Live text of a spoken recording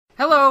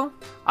Hello,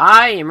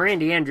 I am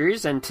Randy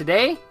Andrews, and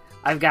today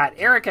I've got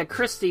Erika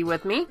Christie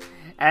with me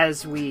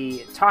as we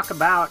talk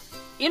about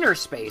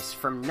Innerspace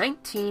from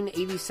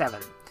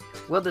 1987.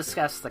 We'll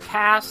discuss the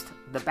cast,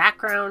 the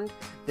background,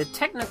 the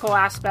technical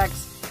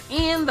aspects,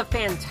 and the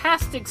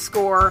fantastic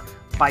score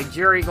by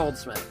Jerry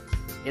Goldsmith.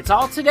 It's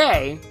all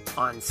today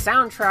on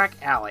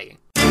Soundtrack Alley.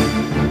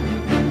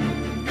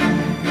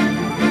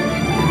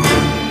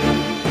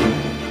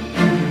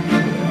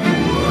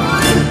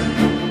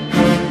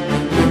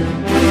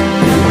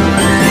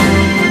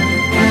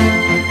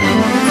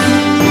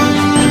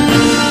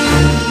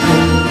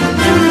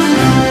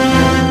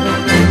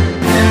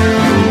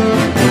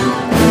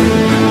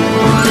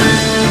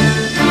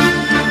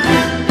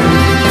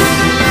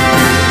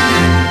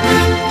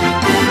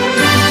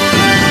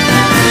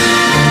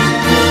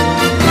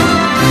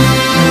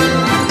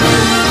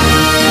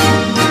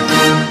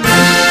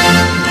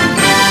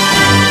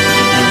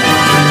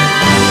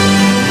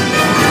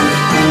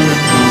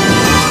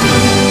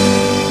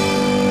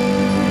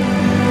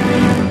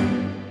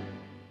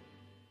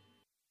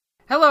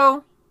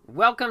 Hello,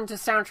 welcome to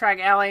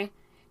Soundtrack Alley.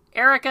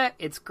 Erika,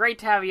 it's great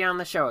to have you on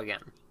the show again.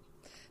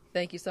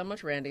 Thank you so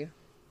much, Randy.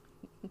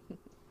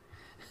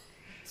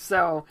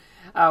 So,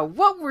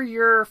 what were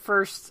your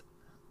first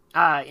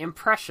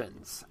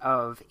impressions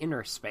of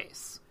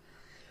Innerspace?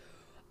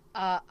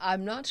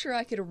 I'm not sure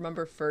I could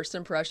remember first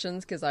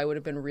impressions because I would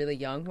have been really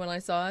young when I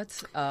saw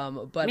it.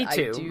 But Me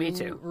too. I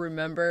do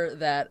remember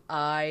that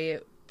I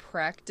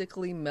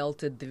practically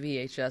melted the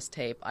VHS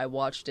tape. I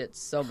watched it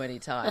so many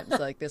times.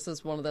 Like, this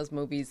is one of those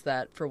movies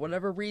that, for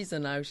whatever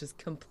reason, I was just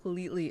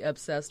completely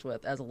obsessed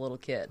with as a little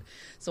kid.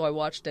 So I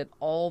watched it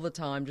all the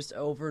time, just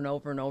over and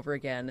over and over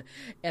again.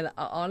 And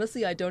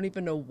honestly, I don't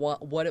even know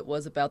what it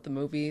was about the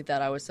movie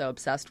that I was so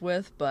obsessed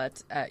with.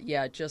 But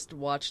yeah, just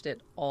watched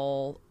it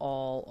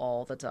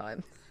all the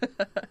time.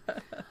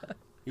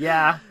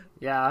 Yeah.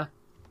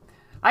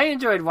 I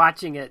enjoyed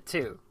watching it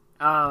too.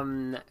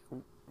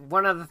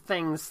 One of the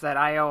things that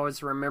I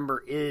always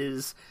remember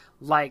is,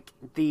 like,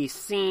 the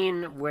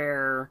scene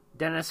where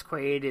Dennis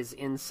Quaid is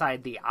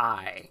inside the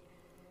eye.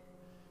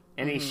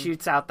 And he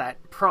shoots out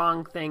that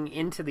prong thing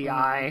into the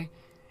eye.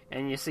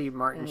 And you see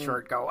Martin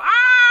Short go,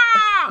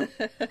 ah!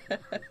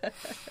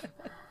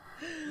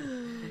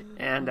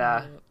 And,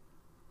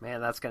 man,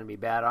 that's going to be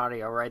bad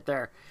audio right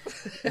there.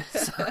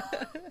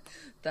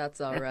 That's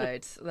all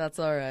right. That's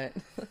all right.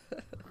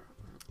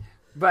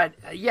 But,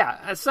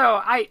 yeah, so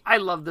I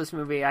love this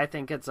movie. I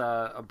think it's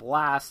a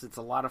blast. It's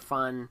a lot of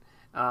fun.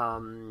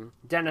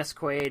 Dennis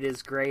Quaid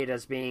is great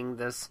as being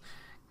this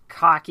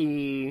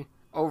cocky,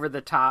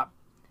 over-the-top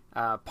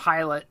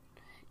pilot.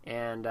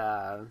 And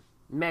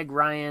Meg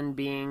Ryan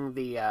being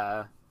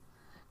the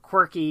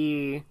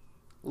quirky,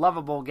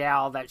 lovable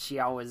gal that she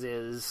always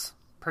is,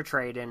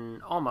 portrayed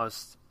in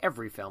almost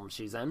every film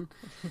she's in.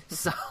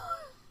 So,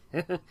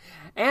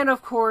 and,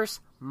 of course,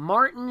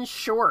 Martin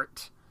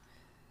Short.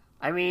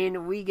 I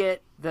mean, we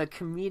get the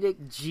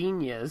comedic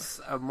genius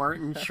of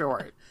Martin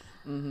Short.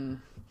 Mm-hmm.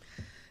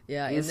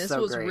 Yeah, He's and this so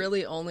was great.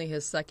 really only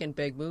his second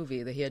big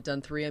movie. He had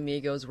done Three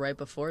Amigos right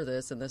before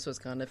this, and this was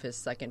kind of his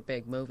second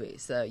big movie.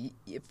 So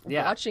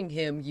watching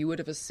him, you would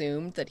have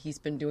assumed that he's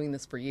been doing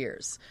this for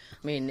years.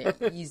 I mean,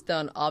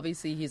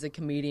 obviously he's a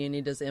comedian,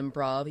 he does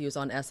improv, he was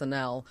on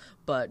SNL,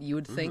 but you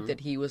would think that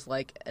he was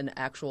like an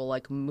actual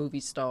like movie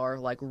star,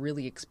 like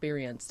really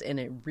experienced, and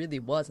it really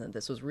wasn't.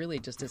 This was really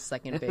just his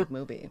second big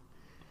movie.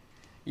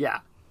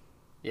 Yeah.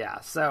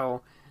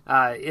 So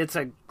it's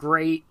a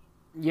great,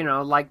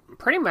 like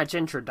pretty much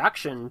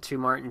introduction to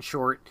Martin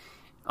Short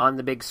on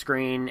the big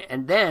screen.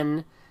 And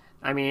then,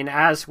 I mean,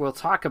 as we'll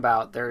talk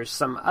about, there's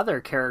some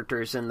other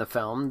characters in the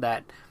film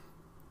that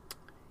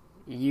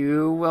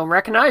you will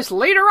recognize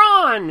later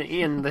on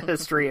in the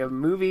history of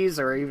movies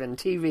or even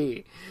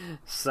TV.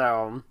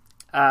 So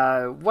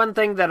one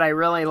thing that I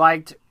really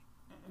liked,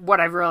 what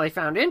I've really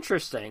found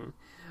interesting,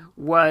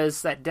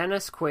 was that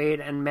Dennis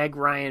Quaid and Meg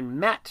Ryan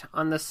met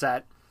on the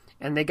set,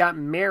 and they got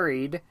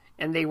married,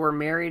 and they were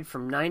married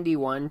from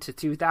 91 to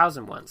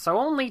 2001, so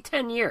only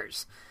 10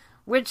 years,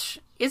 which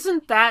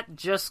isn't that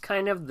just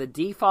kind of the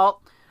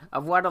default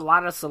of what a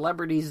lot of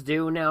celebrities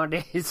do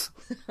nowadays?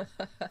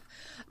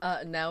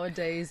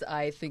 Nowadays,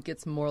 I think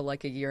it's more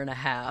like a year and a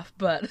half,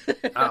 but...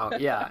 Oh,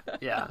 yeah,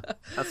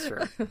 that's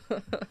true.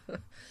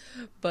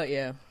 But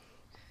yeah.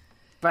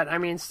 But, I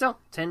mean, still,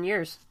 10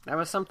 years, that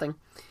was something.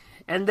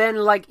 And then,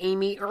 like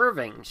Amy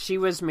Irving, she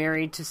was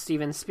married to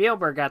Steven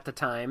Spielberg at the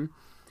time,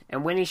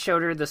 and when he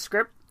showed her the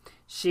script,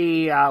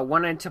 she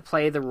wanted to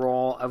play the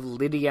role of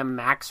Lydia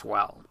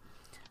Maxwell.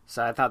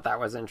 So I thought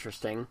that was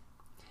interesting.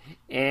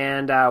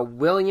 And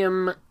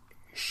William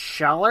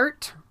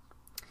Schallert,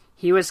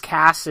 he was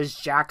cast as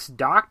Jack's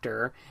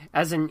doctor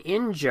as an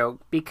in-joke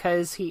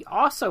because he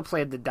also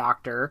played the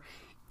doctor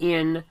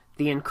in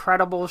The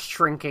Incredible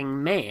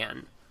Shrinking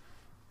Man.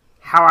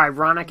 How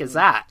ironic is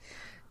that?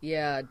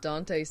 Yeah,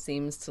 Dante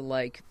seems to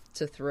like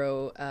to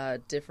throw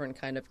different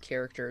kind of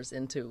characters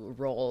into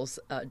roles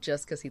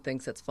just because he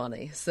thinks it's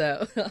funny.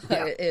 So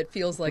it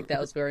feels like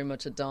that was very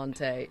much a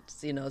Dante,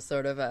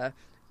 sort of a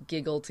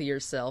giggle to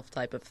yourself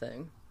type of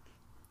thing.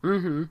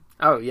 Mm-hmm.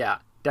 Oh, yeah,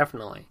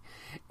 definitely.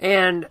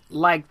 And,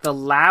 like, the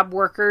lab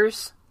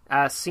workers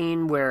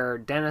scene where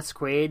Dennis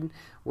Quaid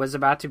was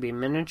about to be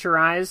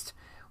miniaturized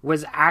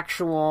was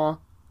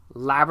actual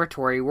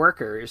laboratory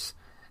workers,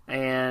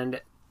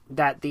 and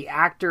that the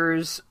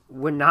actors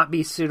would not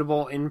be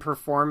suitable in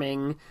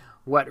performing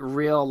what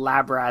real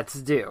lab rats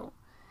do.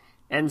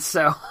 And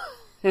so...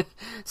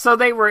 so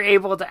they were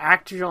able to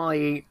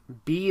actually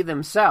be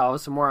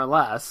themselves, more or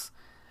less,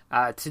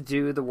 to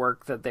do the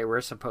work that they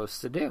were supposed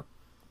to do.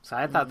 So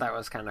I thought that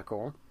was kind of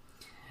cool.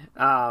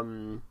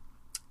 And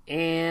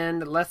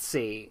let's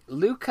see.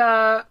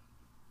 Luca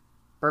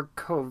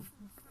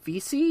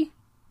Bercovici,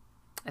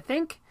 I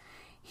think.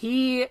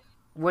 He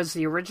was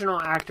the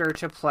original actor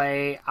to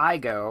play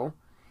Igo,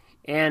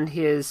 and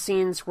his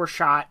scenes were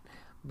shot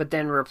but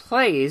then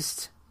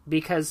replaced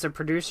because the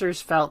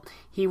producers felt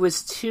he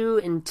was too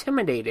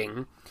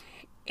intimidating.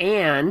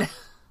 And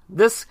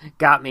this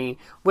got me,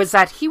 was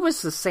that he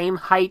was the same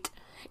height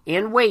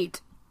and weight,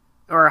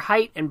 or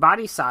height and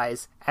body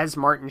size, as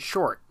Martin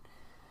Short,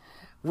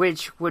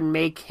 which would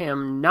make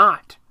him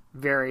not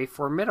very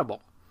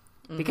formidable,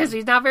 because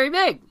he's not very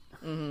big.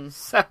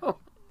 So...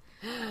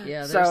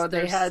 Yeah, so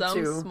there's had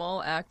some to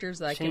small actors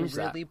that can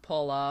really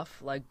pull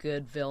off like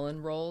good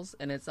villain roles,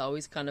 and it's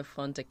always kind of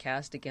fun to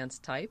cast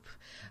against type.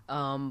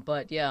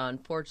 But yeah,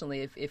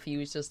 unfortunately, if he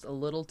was just a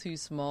little too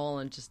small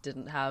and just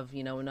didn't have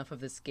enough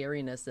of the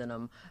scariness in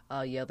him,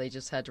 they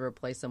just had to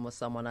replace him with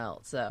someone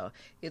else. So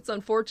it's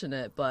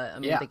unfortunate, but I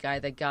mean, the guy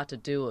that got to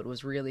do it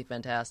was really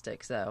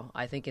fantastic. So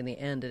I think in the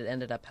end, it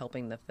ended up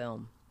helping the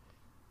film.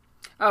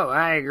 Oh,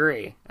 I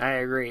agree.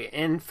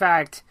 In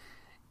fact,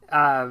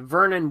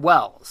 Vernon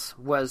Wells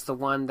was the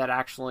one that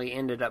actually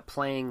ended up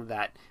playing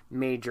that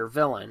major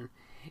villain.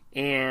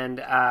 And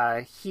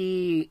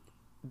he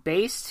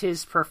based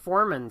his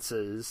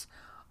performances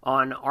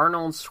on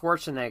Arnold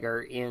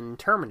Schwarzenegger in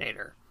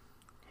Terminator.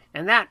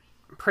 And that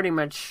pretty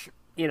much,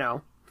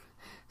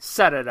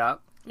 set it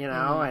up,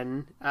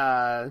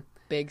 and...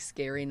 big,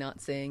 scary,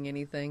 not saying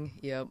anything.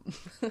 Yep.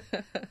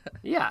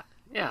 Yeah.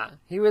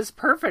 He was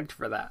perfect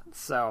for that.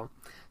 So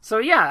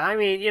yeah, I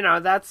mean,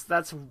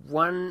 that's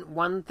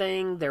one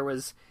thing. There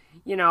was,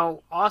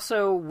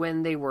 also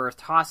when they were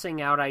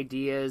tossing out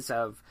ideas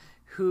of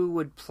who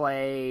would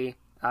play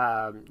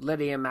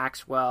Lydia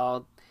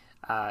Maxwell,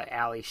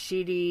 Ali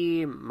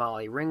Sheedy,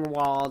 Molly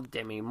Ringwald,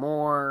 Demi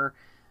Moore,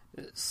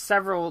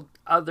 several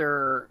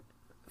other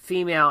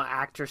female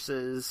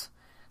actresses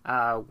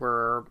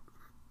were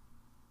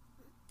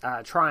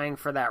trying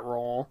for that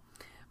role.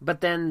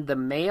 But then the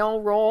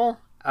male role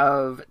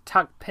of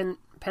Tuck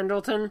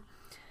Pendleton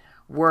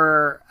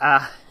were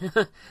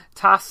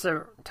tossed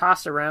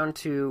around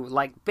to,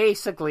 like,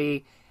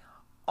 basically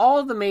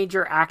all the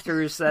major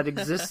actors that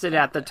existed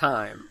at the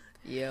time.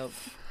 Yep.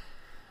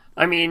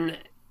 I mean,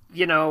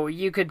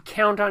 you could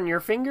count on your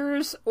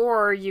fingers,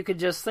 or you could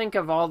just think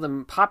of all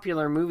the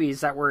popular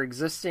movies that were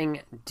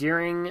existing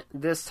during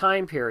this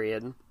time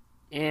period,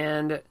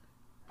 and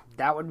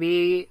that would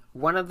be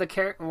one of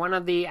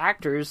the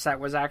actors that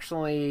was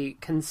actually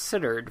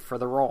considered for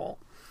the role.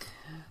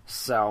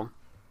 So,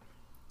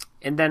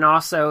 and then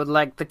also,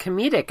 like, the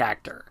comedic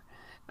actor.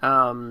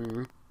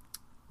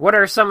 What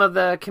are some of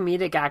the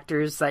comedic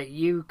actors that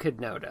you could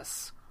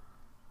notice?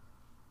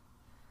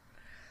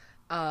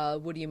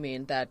 What do you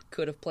mean? That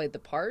could have played the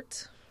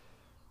part?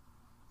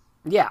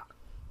 Yeah.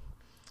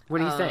 What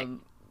do you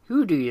think?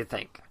 Who do you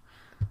think?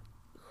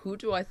 Who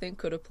do I think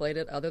could have played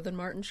it other than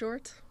Martin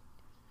Short?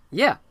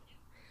 Yeah.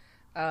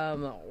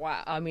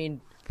 Wow. I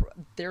mean,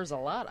 there's a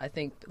lot. I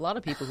think a lot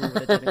of people who would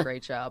have done a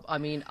great job. I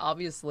mean,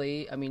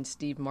 obviously,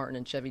 Steve Martin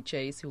and Chevy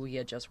Chase, who he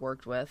had just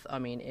worked with. I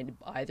mean,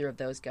 either of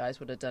those guys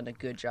would have done a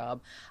good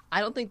job.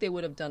 I don't think they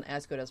would have done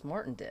as good as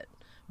Martin did,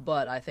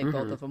 but I think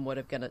both of them would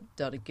have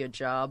done a good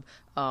job.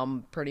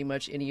 Pretty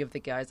much any of the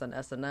guys on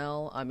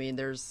SNL. I mean,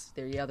 there's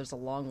a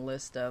long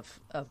list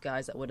of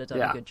guys that would have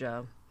done a good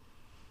job.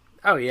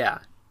 Oh yeah,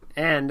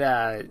 and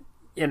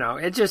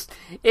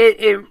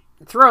it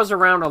throws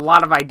around a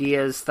lot of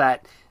ideas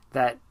that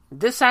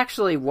this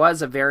actually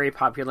was a very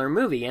popular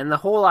movie, and the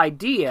whole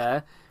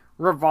idea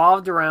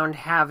revolved around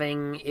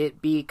having it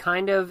be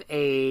kind of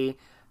a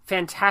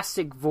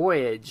Fantastic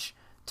Voyage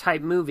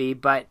type movie,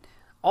 but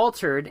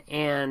altered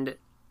and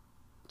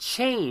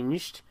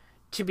changed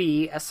to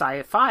be a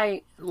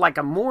sci-fi, like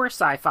a more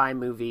sci-fi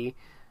movie,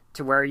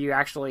 to where you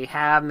actually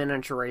have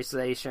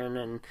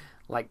miniaturization and,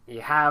 like, you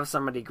have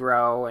somebody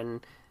grow,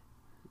 and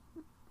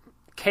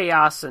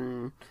chaos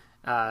and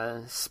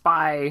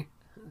spy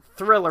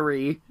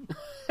thrillery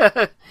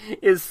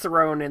is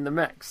thrown in the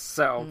mix.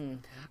 So,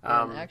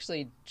 and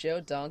actually,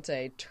 Joe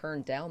Dante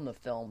turned down the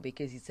film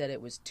because he said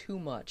it was too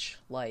much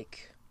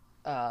like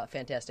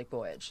Fantastic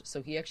Voyage.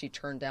 So he actually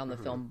turned down the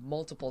film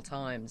multiple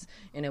times,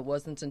 and it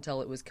wasn't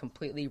until it was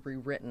completely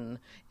rewritten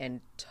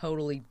and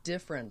totally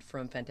different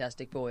from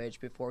Fantastic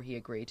Voyage before he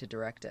agreed to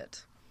direct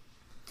it.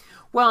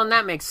 Well, and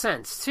that makes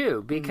sense,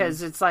 too,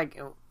 because it's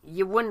like,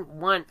 you wouldn't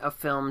want a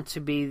film to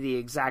be the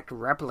exact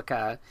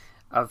replica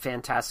of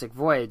Fantastic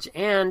Voyage.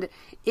 And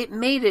it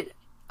made it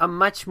a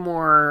much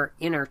more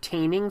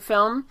entertaining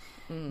film,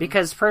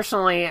 because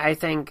personally I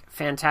think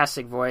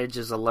Fantastic Voyage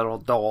is a little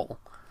dull.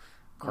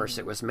 Of course,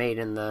 it was made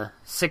in the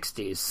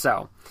 60s,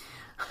 so...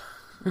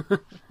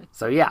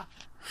 so yeah,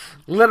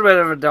 a little bit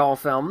of a dull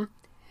film.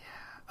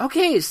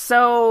 Okay,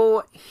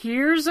 so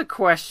here's a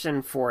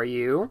question for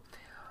you.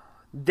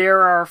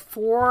 There are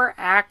 4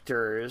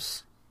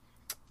 actors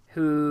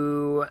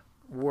who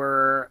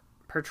were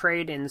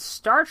portrayed in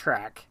Star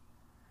Trek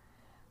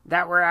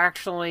that were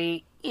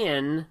actually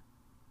in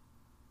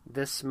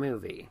this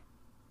movie.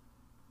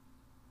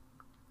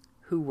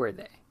 Who were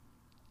they?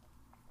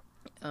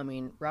 I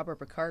mean, Robert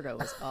Picardo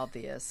is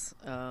obvious.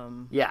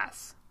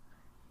 Yes.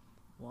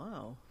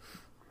 Wow.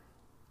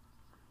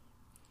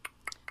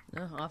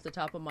 No, off the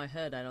top of my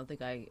head, I don't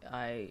think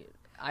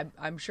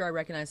I'm sure I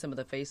recognize some of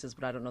the faces,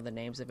 but I don't know the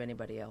names of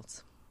anybody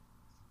else.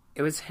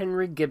 It was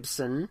Henry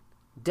Gibson,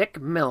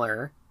 Dick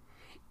Miller,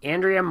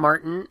 Andrea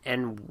Martin,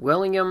 and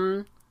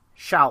William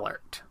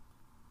Schallert.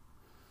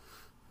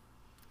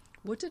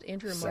 What did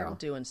Andrea Martin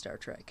do in Star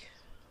Trek?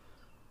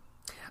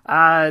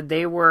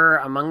 They were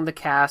among the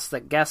cast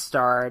that guest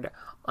starred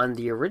on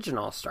the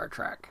original Star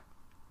Trek.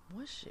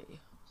 Was she?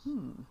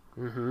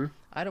 Mm-hmm.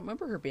 I don't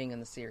remember her being in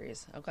the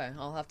series. Okay,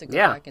 I'll have to go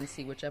back and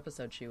see which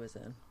episode she was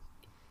in.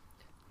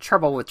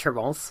 Trouble with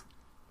Tribbles.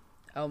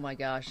 Oh my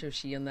gosh, was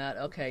she in that?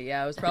 Okay,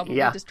 yeah, I was probably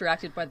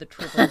distracted by the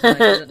Tribbles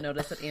and I didn't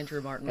notice that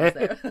Andrea Martin was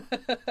there.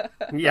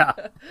 Yeah.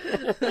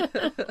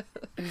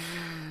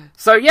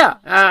 So yeah,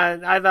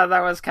 I thought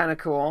that was kind of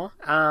cool.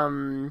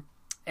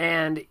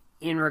 And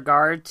in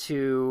regard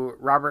to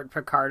Robert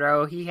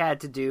Picardo, he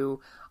had to do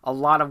a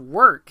lot of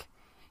work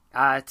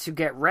to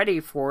get ready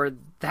for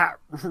that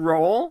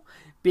role,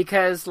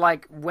 because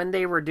like when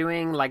they were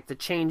doing like the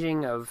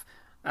changing of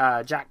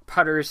Jack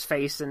Putter's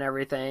face and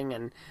everything,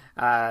 and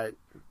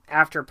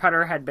after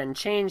Putter had been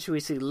changed, we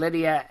see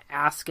Lydia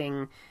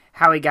asking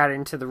how he got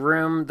into the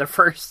room. The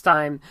first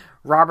time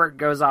Robert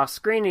goes off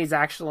screen, he's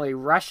actually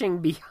rushing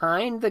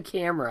behind the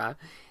camera,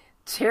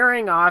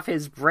 tearing off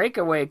his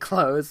breakaway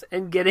clothes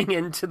and getting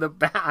into the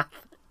bath.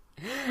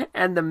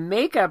 And the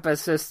makeup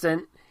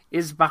assistant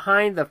is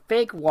behind the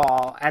fake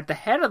wall at the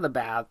head of the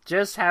bath,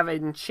 just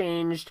having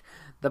changed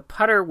the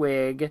Putter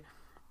wig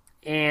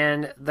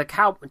and the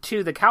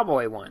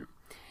cowboy one.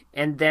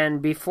 And then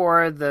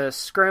before the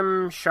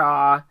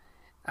Scrimshaw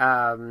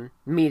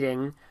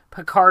meeting,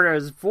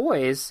 Picardo's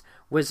voice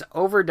was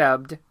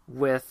overdubbed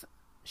with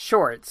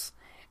Short's.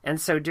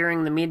 And so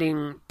during the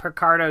meeting,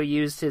 Picardo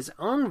used his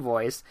own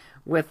voice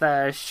with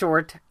a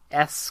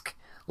Short-esque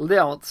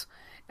lilt,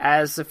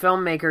 as the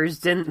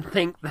filmmakers didn't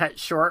think that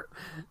Short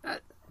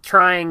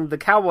trying the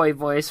cowboy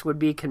voice would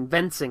be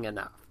convincing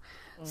enough.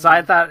 So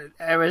I thought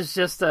it was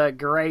just a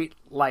great,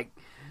 like,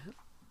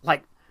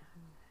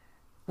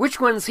 which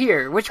one's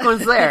here? Which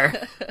one's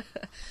there?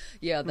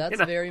 Yeah,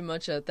 that's very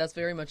much a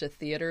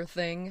theater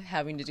thing,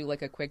 having to do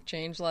like a quick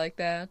change like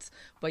that.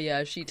 But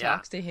yeah, she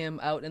talks to him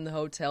out in the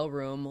hotel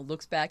room,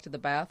 looks back to the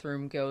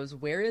bathroom, goes,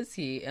 "Where is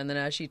he?" And then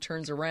as she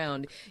turns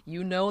around,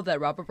 you know that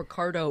Robert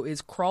Picardo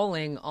is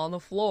crawling on the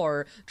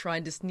floor,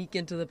 trying to sneak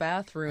into the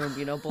bathroom,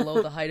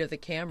 below the height of the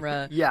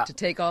camera, to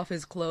take off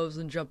his clothes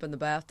and jump in the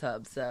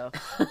bathtub. So,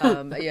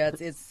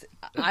 it's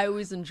I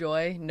always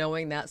enjoy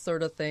knowing that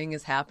sort of thing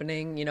is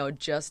happening,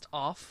 just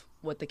off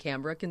what the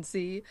camera can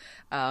see.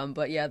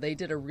 But yeah, they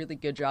did a really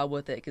good job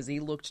with it, because he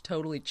looked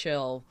totally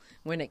chill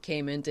when it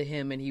came into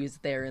him and he was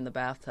there in the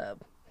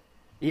bathtub.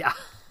 Yeah.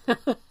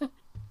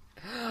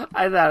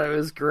 I thought it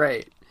was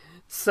great.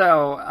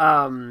 So,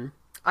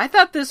 I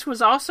thought this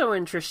was also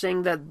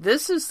interesting that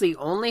this is the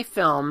only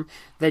film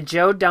that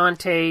Joe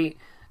Dante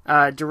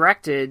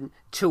directed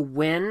to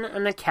win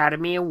an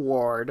Academy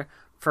Award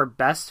for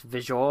Best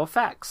Visual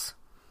Effects.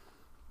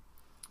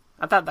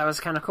 I thought that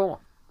was kind of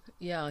cool.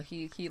 Yeah,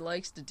 he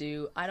likes to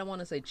do, I don't want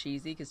to say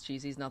cheesy, because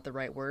cheesy is not the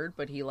right word,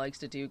 but he likes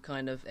to do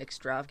kind of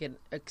extravagant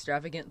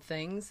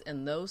things,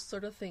 and those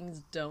sort of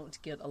things don't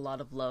get a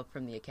lot of love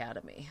from the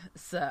Academy.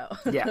 So,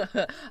 yeah.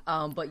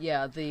 But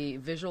yeah, the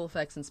visual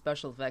effects and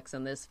special effects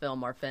in this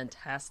film are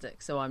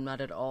fantastic, so I'm not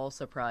at all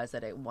surprised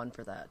that it won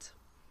for that.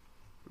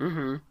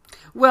 Mm-hmm.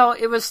 Well,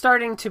 it was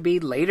starting to be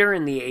later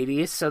in the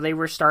 80s, so they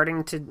were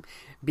starting to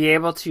be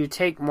able to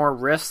take more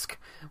risk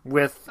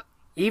with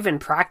even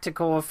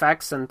practical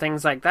effects and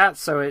things like that.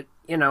 So it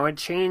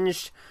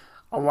changed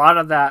a lot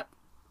of that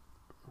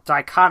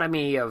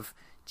dichotomy of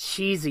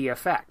cheesy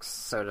effects,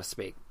 so to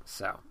speak.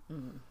 So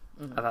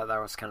I thought that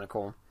was kind of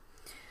cool.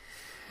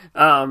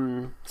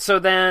 So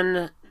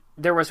then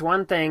there was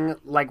one thing,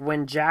 like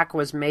when Jack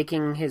was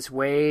making his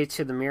way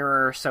to the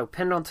mirror so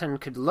Pendleton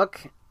could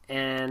look,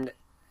 and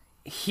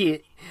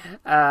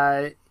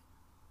there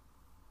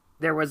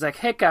was a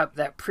hiccup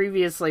that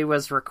previously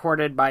was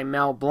recorded by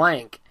Mel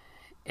Blanc,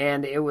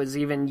 and it was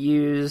even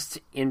used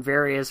in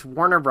various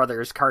Warner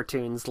Brothers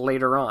cartoons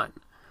later on.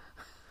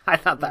 I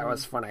thought that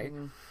was funny.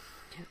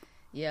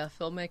 Yeah,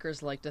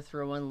 filmmakers like to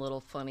throw in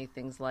little funny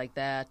things like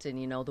that, and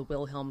the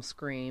Wilhelm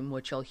scream,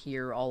 which you'll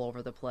hear all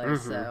over the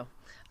place. So,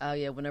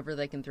 yeah, whenever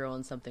they can throw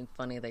in something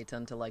funny, they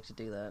tend to like to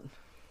do that.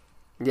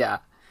 Yeah.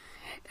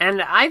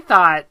 And I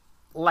thought,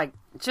 like,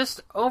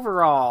 just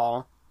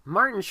overall,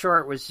 Martin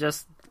Short was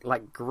just,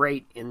 like,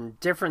 great in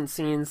different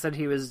scenes that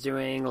he was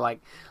doing,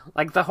 like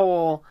the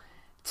whole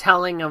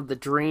telling of the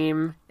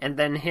dream and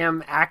then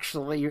him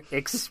actually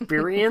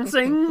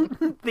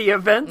experiencing the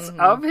events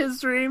of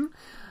his dream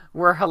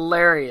were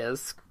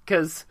hilarious,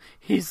 because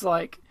he's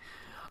like,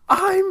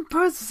 I'm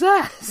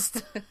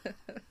possessed,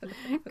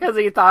 because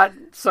he thought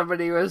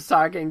somebody was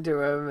talking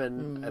to him,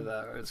 and I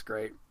thought it was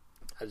great.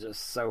 It was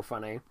just so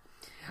funny.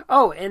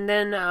 Oh, and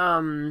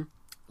then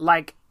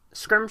like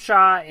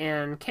Scrimshaw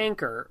and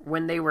Kanker,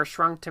 when they were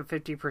shrunk to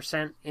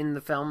 50% in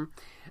the film,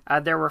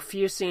 there were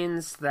few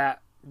scenes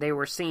that they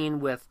were seen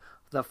with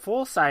the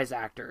full-size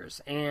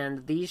actors,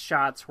 and these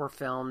shots were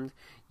filmed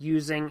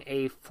using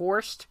a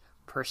forced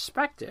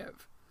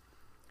perspective.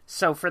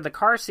 So for the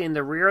car scene,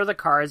 the rear of the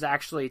car is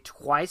actually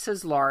twice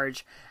as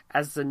large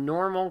as the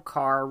normal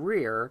car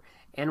rear,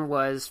 and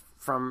was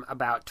from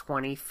about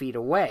 20 feet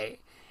away.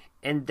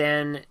 And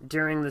then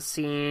during the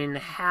scene,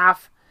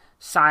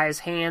 half-size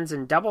hands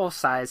and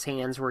double-size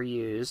hands were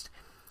used,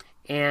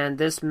 and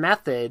this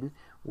method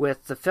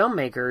with the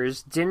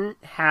filmmakers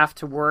didn't have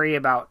to worry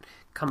about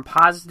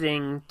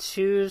compositing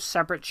two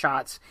separate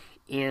shots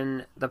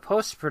in the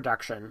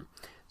post-production,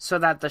 so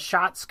that the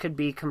shots could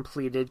be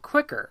completed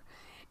quicker.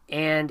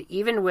 And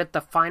even with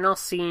the final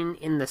scene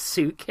in the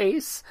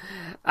suitcase,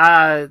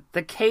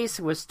 the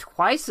case was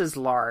twice as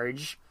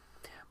large,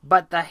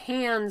 but the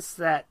hands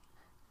that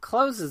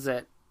closes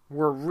it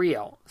were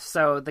real.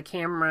 So the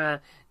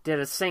camera did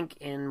a sync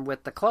in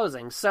with the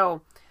closing.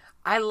 So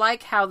I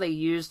like how they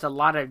used a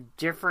lot of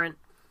different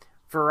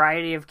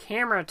variety of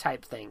camera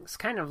type things,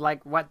 kind of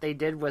like what they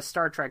did with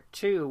Star Trek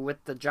II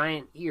with the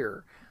giant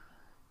ear.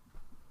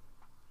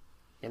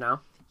 You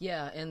know?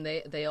 Yeah, and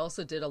they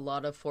also did a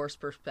lot of forced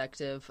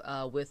perspective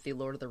with the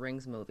Lord of the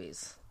Rings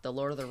movies. The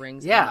Lord of the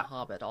Rings and The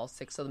Hobbit, all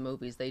 6 of the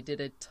movies, they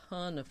did a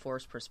ton of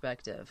forced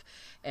perspective.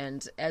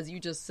 And as you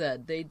just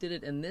said, they did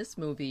it in this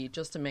movie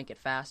just to make it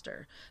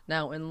faster.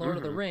 Now, in Lord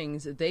of the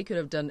Rings, they could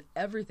have done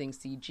everything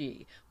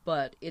CG,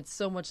 but it's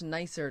so much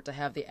nicer to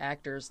have the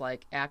actors,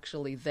 like,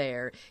 actually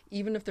there,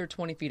 even if they're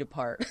 20 feet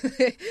apart.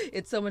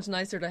 It's so much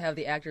nicer to have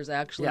the actors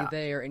actually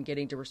there and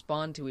getting to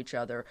respond to each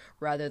other,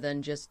 rather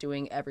than just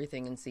doing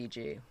everything in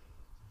CG.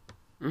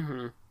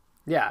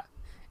 Yeah.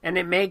 And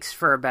it makes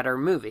for a better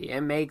movie. It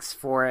makes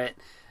for it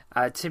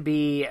to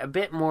be a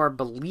bit more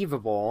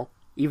believable,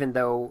 even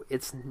though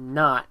it's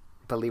not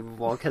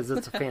believable because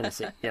it's a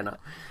fantasy, you know.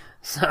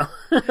 So,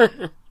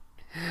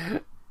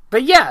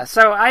 but yeah,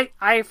 so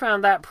I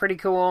found that pretty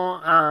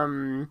cool.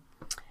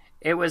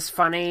 It was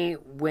funny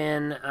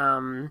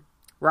when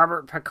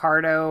Robert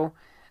Picardo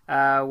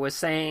was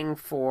saying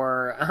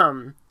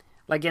for,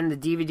 like in the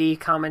DVD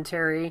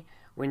commentary,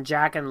 when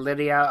Jack and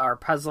Lydia are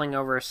puzzling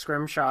over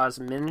Scrimshaw's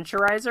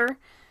miniaturizer,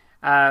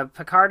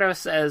 Picardo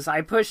says,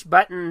 I pushed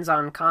buttons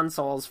on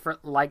consoles for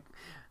like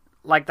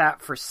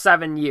that for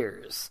 7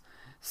 years.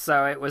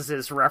 So it was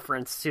his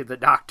reference to the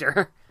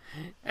Doctor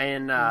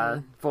in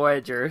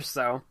Voyager.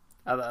 So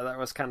I thought that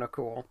was kind of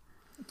cool.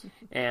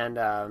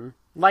 And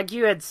like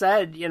you had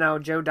said, you know,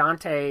 Joe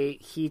Dante,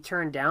 he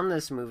turned down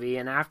this movie,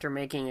 and after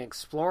making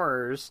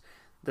Explorers,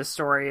 the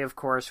story, of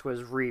course,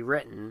 was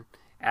rewritten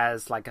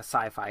as like a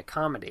sci-fi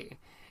comedy.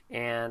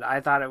 And I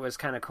thought it was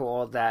kind of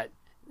cool that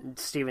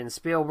Steven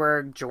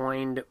Spielberg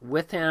joined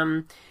with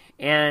him.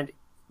 And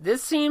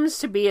this seems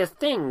to be a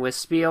thing with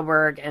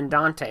Spielberg and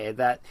Dante,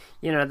 that,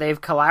 you know, they've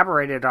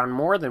collaborated on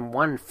more than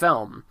one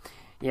film,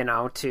 you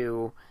know,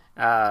 to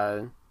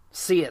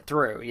see it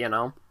through, you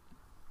know?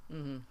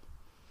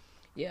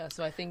 Yeah,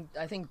 so I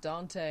think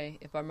Dante,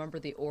 if I remember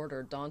the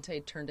order, Dante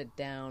turned it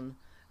down,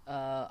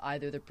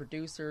 either the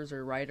producers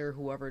or writer,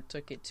 whoever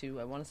took it to,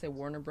 I want to say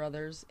Warner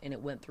Brothers, and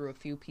it went through a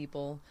few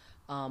people.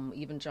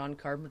 Even John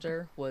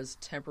Carpenter was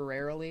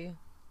temporarily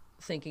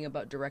thinking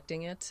about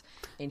directing it,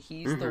 and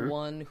he's the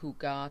one who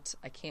got,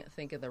 I can't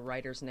think of the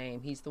writer's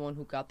name, he's the one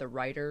who got the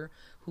writer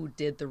who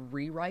did the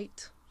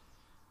rewrite,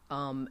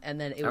 and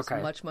then it was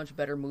a much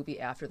better movie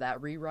after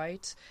that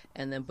rewrite,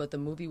 but the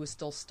movie was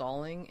still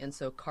stalling, and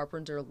so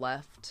Carpenter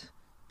left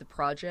the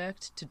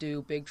project to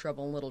do Big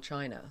Trouble in Little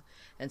China,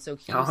 and so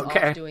he was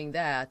off doing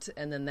that,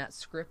 and then that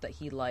script that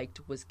he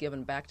liked was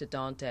given back to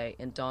Dante,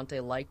 and Dante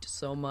liked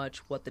so much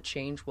what the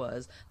change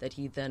was that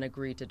he then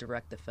agreed to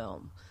direct the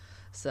film.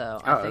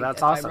 So I think,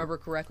 if I remember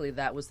correctly,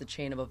 that was the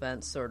chain of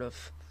events sort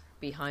of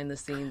behind the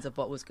scenes of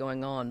what was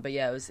going on. But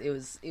yeah,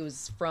 it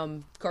was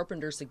from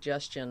Carpenter's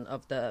suggestion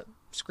of the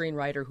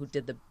screenwriter who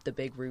did the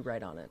big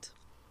rewrite on it.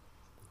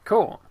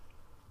 Cool.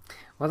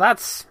 Well,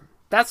 that's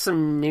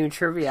some new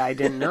trivia I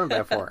didn't know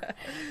before.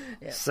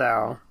 Yeah.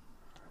 So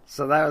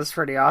that was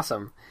pretty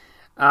awesome.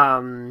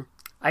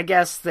 I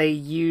guess they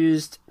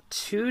used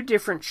 2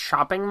 different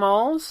shopping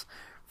malls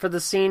for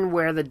the scene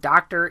where the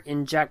Doctor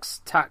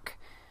injects Tuck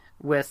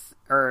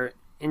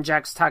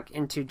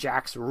into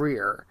Jack's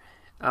rear.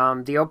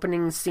 The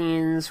opening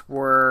scenes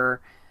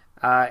were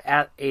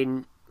at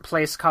a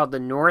place called the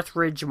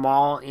Northridge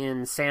Mall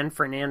in San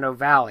Fernando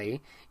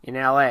Valley in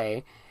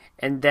LA.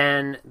 And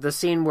then the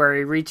scene where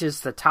he reaches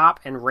the top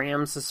and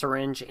rams the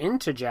syringe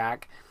into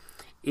Jack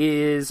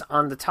is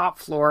on the top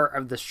floor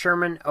of the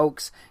Sherman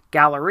Oaks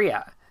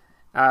Galleria,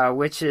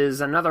 which is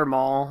another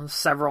mall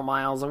several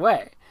miles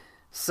away.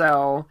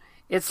 So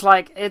it's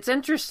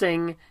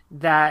interesting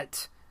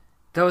that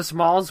those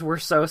malls were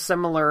so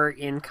similar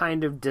in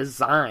kind of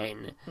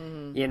design,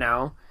 you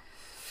know?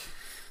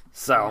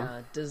 So.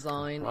 Yeah,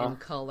 design and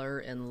color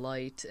and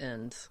light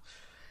and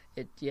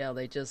and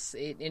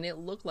it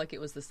looked like it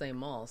was the same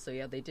mall. So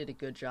yeah, they did a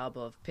good job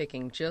of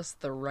picking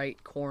just the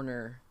right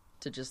corner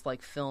to just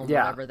like film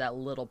whatever that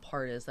little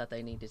part is that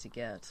they needed to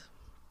get.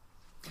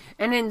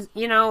 And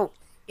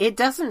it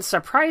doesn't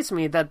surprise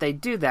me that they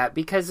do that,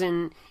 because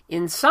in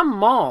some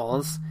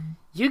malls,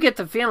 you get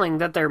the feeling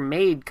that they're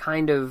made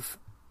kind of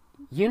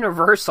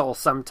universal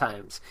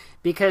sometimes,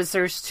 because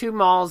there's two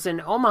malls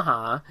in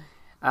Omaha.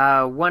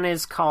 One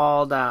is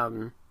called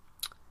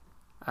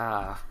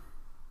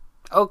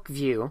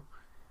Oakview.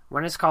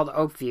 One is called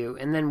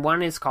Oakview, and then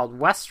one is called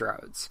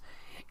Westroads.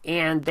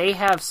 And they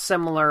have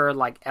similar,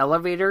 like,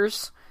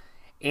 elevators.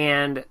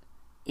 And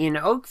in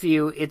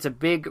Oakview, it's a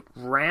big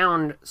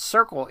round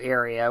circle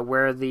area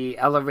where the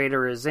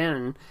elevator is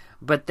in.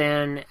 But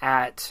then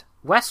at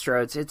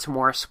Westroads, it's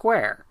more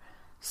square.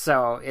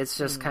 So it's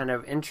just kind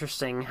of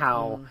interesting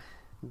how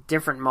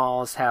different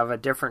malls have a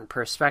different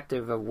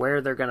perspective of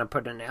where they're going to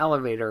put an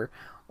elevator,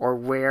 or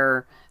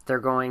where they're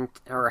going,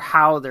 or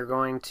how they're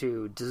going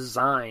to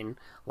design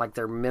like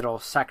their middle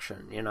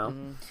section, you know?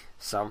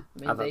 So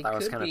I thought that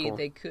was kind of cool.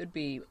 They could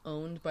be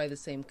owned by the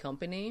same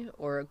company,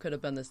 or it could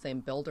have been the same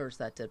builders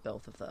that did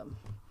both of them.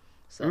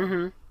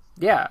 So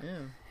yeah.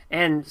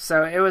 And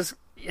so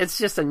it's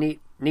just a neat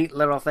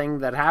little thing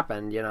that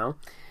happened, you know?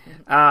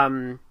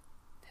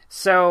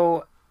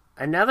 So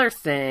another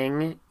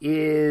thing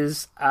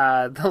is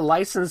the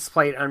license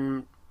plate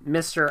on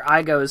Mr.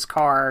 Igo's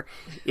car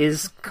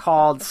is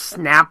called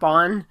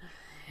Snap-on,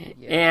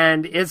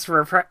 and it's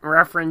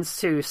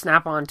reference to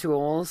Snap-on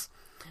tools.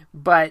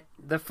 But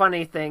the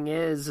funny thing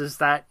is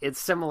that it's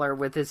similar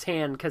with his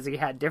hand, because he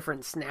had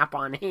different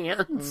Snap-on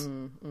hands.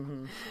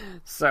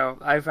 So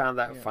I found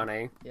that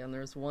funny. Yeah, and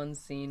there's one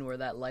scene where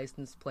that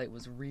license plate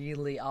was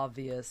really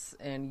obvious,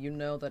 and you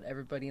know that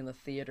everybody in the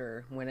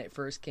theater, when it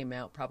first came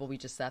out, probably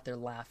just sat there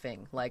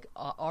laughing, like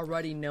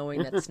already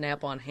knowing that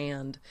Snap-on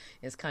hand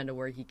is kind of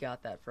where he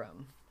got that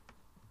from.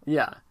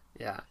 Yeah.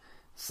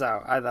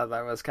 So I thought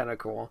that was kind of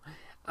cool.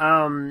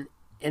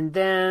 And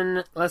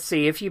then, let's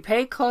see, if you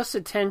pay close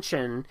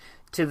attention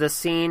to the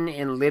scene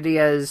in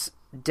Lydia's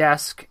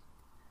desk,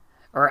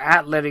 or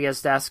at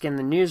Lydia's desk in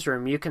the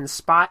newsroom, you can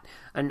spot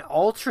an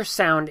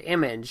ultrasound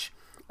image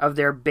of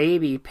their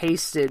baby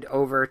pasted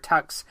over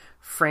Tuck's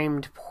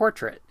framed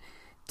portrait,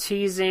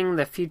 teasing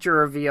the future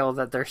reveal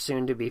that they're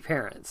soon-to-be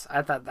parents.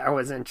 I thought that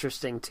was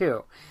interesting,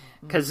 too.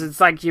 Because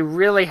it's like you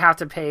really have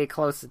to pay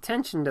close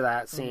attention to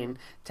that scene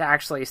to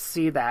actually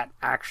see that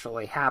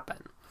actually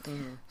happen.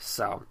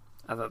 So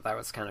I thought that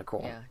was kind of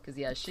cool. Yeah,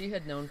 because she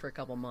had known for a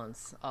couple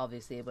months,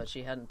 obviously, but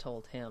she hadn't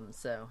told him.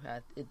 So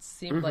it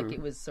seemed like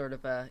it was sort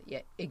of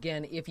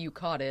again, if you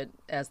caught it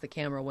as the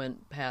camera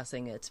went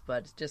passing it,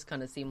 but it just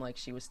kind of seemed like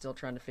she was still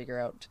trying to figure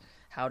out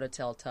how to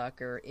tell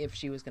Tuck, or if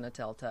she was going to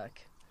tell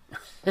Tuck.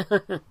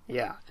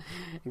 Yeah,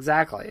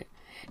 exactly.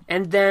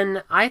 And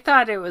then I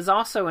thought it was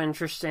also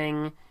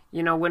interesting,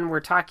 when we're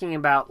talking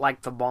about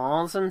like the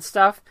malls and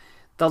stuff,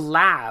 the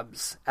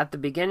labs at the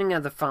beginning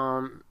of the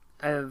film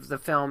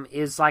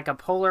is like a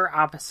polar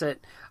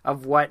opposite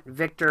of what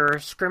Victor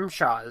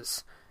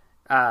Scrimshaw's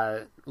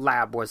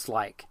lab was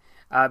like.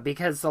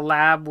 Because the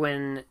lab,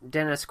 when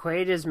Dennis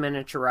Quaid is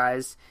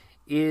miniaturized,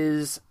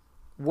 is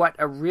what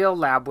a real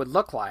lab would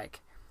look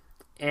like.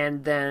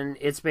 And then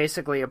it's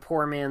basically a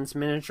poor man's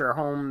miniature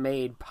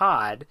homemade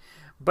pod.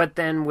 But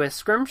then with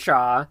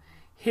Scrimshaw,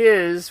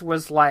 his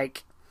was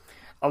like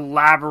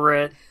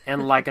elaborate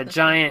and like a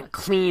giant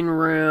clean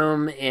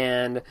room,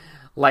 and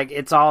like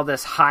it's all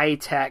this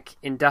high-tech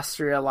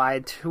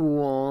industrialized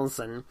tools,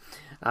 and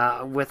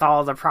with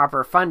all the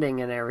proper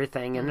funding and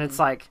everything. And it's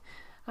like,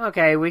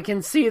 okay, we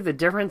can see the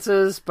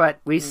differences, but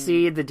we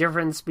see the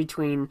difference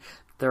between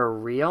the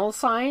real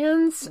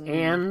science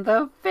and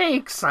the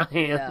fake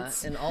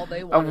science. Yeah, and all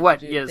they wanted of what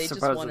to do, they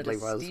just wanted to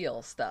was.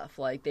 steal stuff.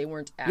 Like, they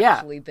weren't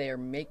actually there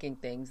making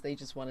things. They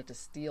just wanted to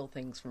steal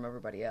things from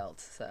everybody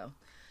else. So,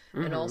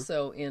 and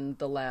also in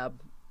the lab,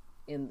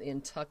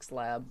 in Tuck's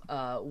lab,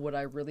 what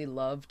I really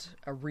loved,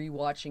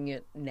 rewatching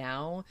it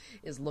now,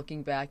 is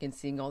looking back and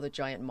seeing all the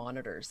giant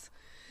monitors.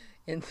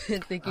 And then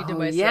thinking to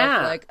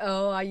myself, like,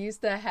 oh, I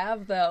used to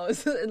have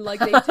those. And, like,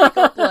 they take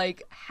up,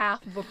 like,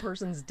 half of a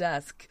person's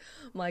desk.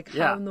 I'm like,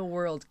 how in the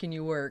world can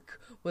you work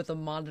with a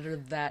monitor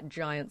that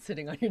giant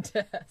sitting on your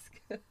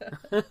desk?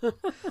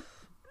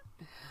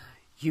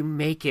 You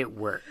make it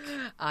work.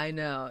 I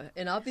know.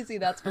 And obviously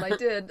that's what I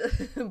did.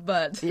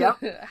 But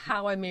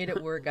how I made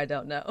it work, I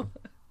don't know.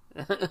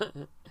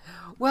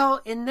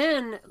 Well, and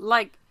then,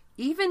 like,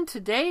 even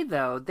today,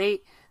 though,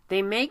 they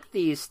make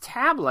these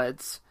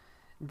tablets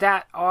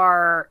that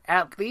are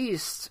at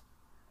least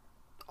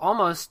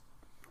almost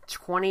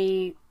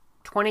 20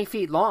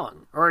 feet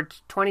long, or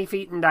 20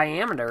 feet in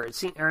diameter.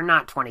 Or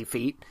not 20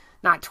 feet,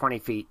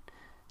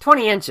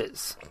 20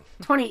 inches.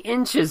 20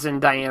 inches in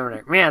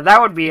diameter. Man,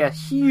 that would be a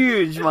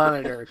huge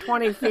monitor.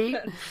 20 feet.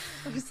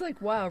 I'm just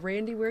like, wow,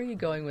 Randy, where are you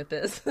going with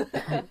this?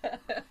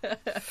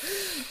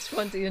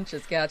 20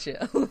 inches,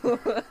 gotcha.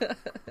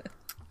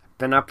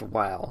 Been up a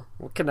while.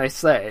 What can I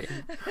say?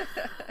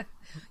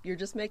 You're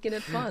just making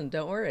it fun.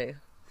 Don't worry.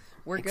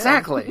 We're good.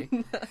 Exactly.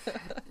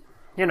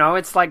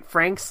 It's like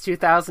Frank's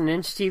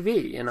 2,000-inch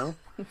TV,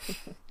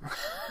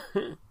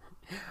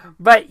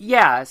 But,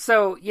 yeah,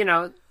 so,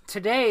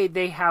 today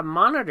they have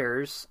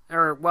monitors,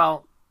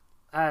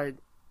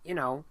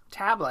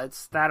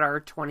 tablets that are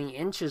 20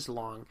 inches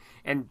long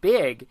and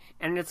big.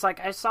 And it's like,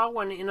 I saw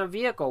one in a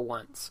vehicle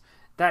once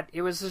that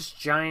it was this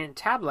giant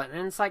tablet.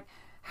 And it's like,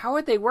 how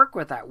would they work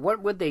with that?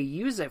 What would they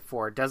use it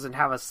for? Does it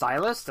have a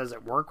stylus? Does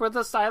it work with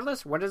a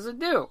stylus? What does it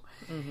do?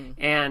 Mm-hmm.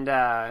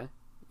 And,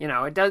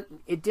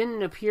 it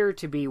didn't appear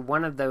to be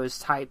one of those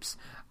types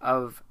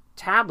of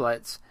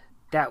tablets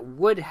that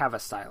would have a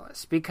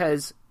stylus,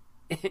 because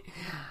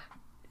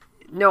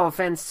no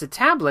offense to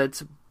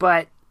tablets,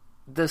 but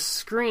the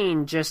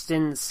screen just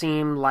didn't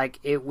seem like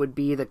it would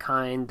be the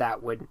kind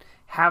that would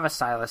have a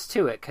stylus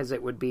to it, because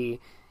it would be,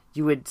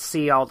 you would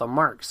see all the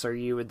marks, or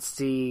you would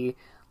see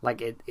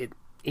like it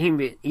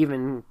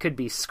even could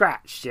be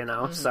scratched,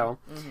 Mm-hmm. So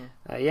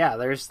yeah,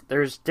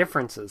 there's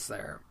differences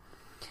there.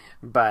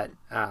 But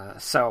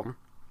so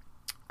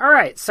all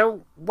right,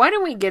 so why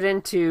don't we get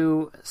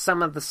into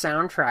some of the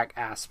soundtrack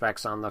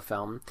aspects on the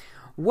film?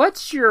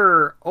 What's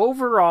your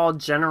overall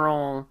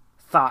general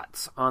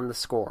thoughts on the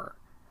score?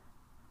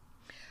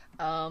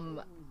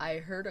 I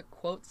heard a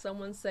quote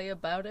someone say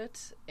about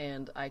it,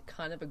 and I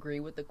kind of agree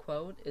with the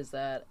quote, is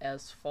that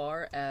as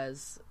far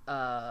as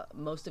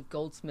most of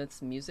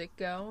Goldsmith's music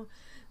go,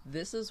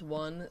 this is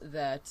one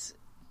that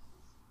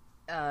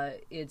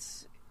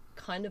it's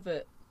kind of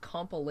a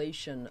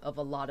compilation of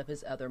a lot of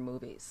his other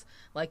movies.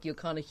 Like, you'll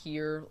kind of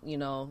hear,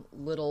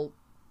 little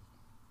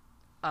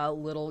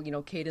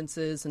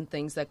cadences and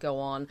things that go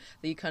on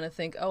that you kind of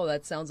think, oh,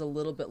 that sounds a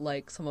little bit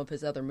like some of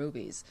his other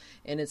movies.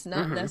 And it's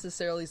not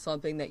necessarily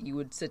something that you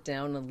would sit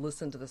down and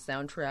listen to the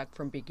soundtrack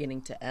from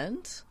beginning to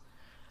end.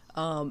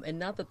 And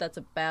not that that's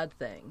a bad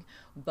thing,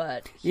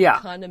 but he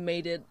kind of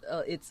made it,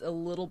 it's a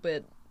little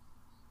bit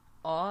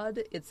odd,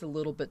 it's a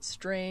little bit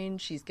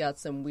strange, he's got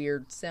some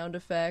weird sound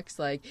effects,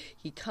 like,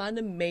 he kind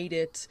of made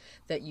it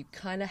that you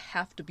kind of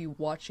have to be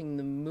watching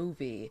the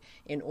movie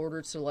in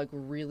order to, like,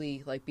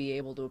 really, like, be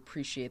able to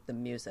appreciate the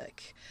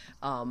music.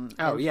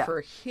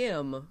 For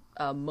him,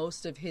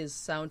 most of his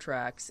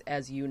soundtracks,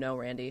 as you know,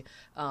 Randy,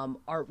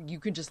 are, you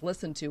can just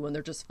listen to and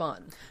they're just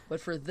fun. But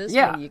for this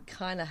one, you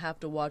kind of have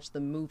to watch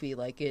the movie,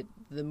 like,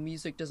 the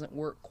music doesn't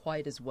work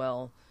quite as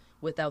well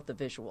without the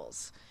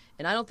visuals.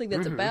 And I don't think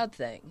that's a bad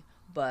thing.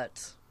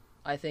 But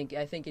I think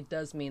it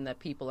does mean that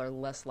people are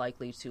less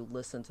likely to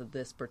listen to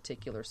this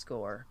particular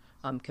score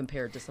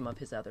compared to some of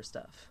his other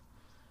stuff.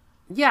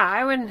 Yeah,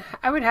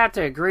 I would have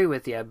to agree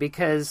with you,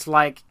 because,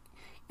 like,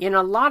 in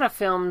a lot of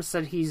films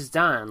that he's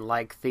done,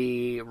 like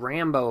the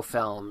Rambo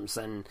films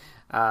and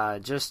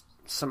just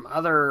some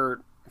other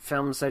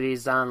films that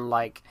he's done,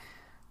 like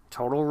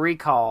Total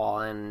Recall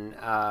and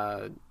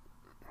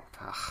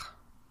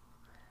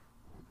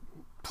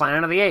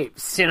Planet of the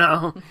Apes,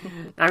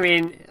 I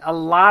mean, a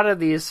lot of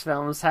these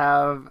films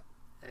have,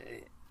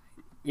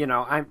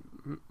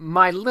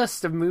 my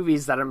list of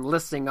movies that I'm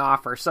listing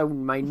off are so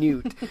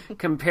minute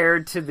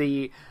compared to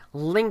the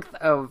length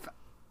of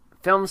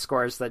film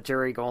scores that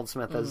Jerry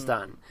Goldsmith has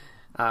done.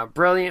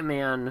 Brilliant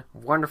man,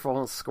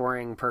 wonderful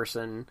scoring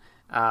person,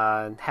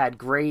 had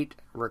great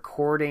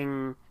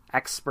recording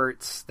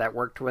experts that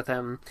worked with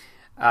him.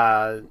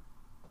 But,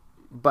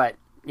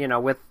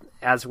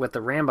 with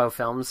the Rambo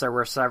films, there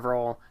were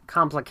several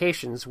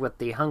complications with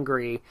the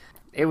Hungary.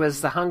 It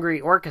was the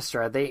Hungary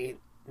orchestra. They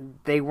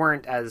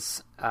weren't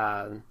as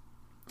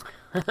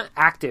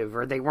active,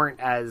 or they weren't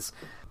as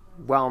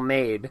well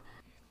made.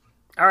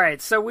 All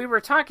right, so we were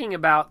talking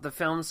about the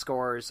film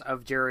scores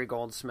of Jerry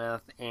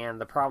Goldsmith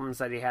and the problems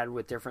that he had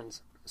with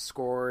different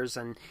scores,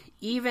 and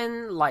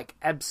even like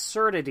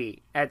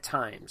absurdity at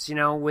times,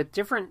 with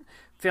different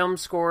film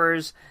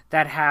scores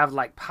that have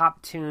like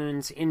pop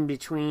tunes in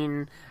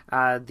between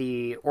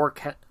the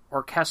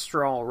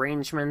orchestral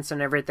arrangements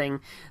and everything.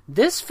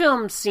 This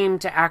film seemed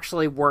to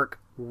actually work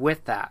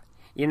with that.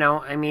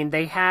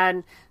 They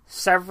had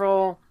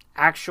several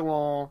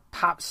actual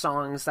pop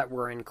songs that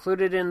were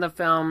included in the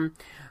film,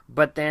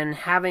 but then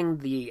having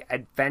the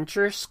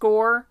adventure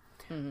score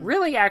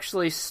really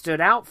actually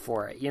stood out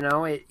for it.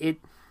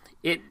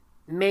 It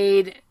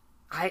made,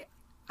 I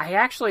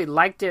actually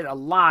liked it a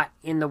lot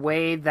in the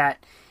way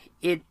that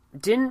it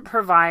didn't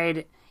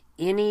provide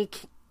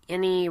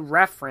any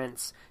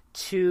reference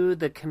to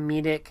the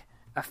comedic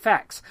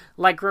effects.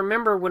 Like,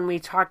 remember when we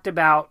talked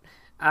about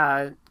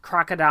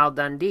Crocodile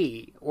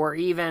Dundee, or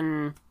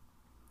even,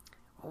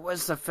 what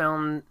was the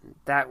film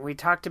that we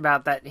talked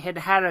about that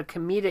had a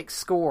comedic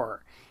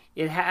score?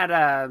 It had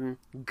a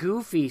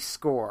goofy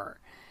score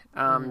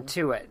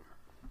to it.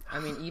 I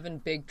mean, even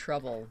Big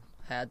Trouble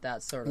had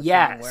that sort of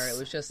yes. thing where it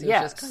was just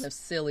kind of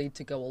silly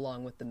to go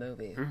along with the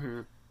movie.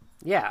 Mm-hmm.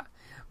 Yeah.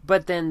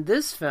 But then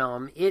this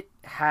film, it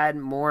had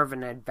more of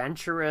an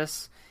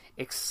adventurous,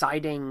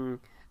 exciting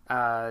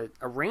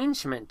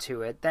arrangement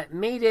to it that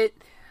made it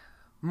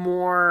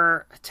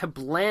more to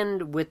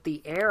blend with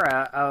the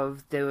era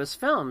of those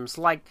films.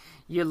 Like,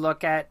 you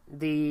look at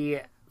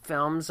the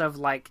films of,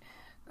 like,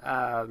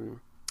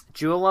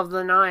 Jewel of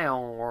the Nile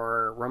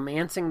or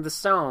Romancing the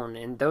Stone,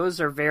 and those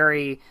are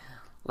very...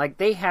 like,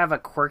 they have a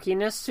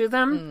quirkiness to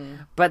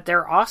them, but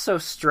they're also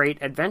straight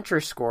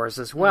adventure scores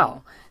as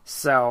well.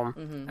 So,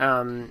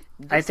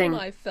 I think...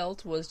 one I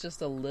felt was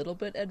just a little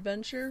bit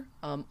adventure.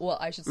 Well,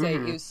 I should say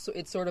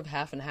it's sort of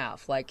half and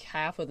half. Like,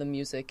 half of the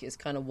music is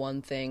kind of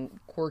one thing,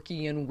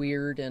 quirky and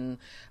weird, and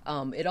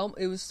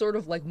it was sort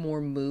of like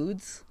more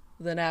moods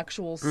than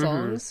actual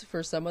songs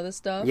for some of the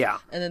stuff. Yeah.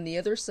 And then the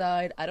other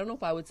side, I don't know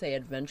if I would say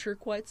adventure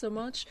quite so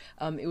much.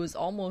 It was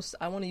almost,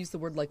 I want to use the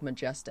word like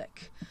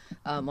majestic.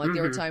 Like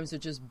there were times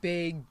with just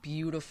big,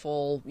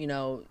 beautiful,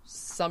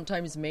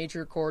 sometimes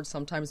major chords,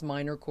 sometimes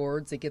minor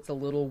chords. It gets a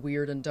little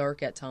weird and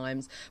dark at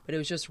times, but it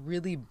was just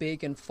really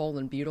big and full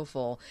and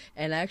beautiful.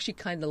 And I actually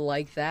kind of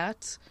like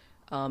that.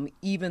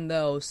 Even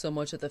though so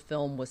much of the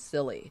film was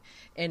silly.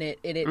 And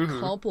it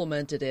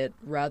complemented it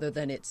rather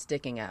than it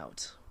sticking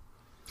out.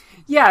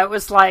 Yeah, it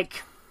was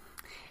like,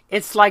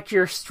 it's like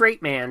your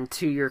straight man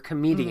to your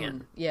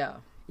comedian. Yeah.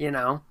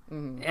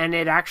 And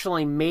it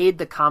actually made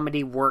the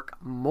comedy work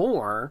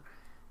more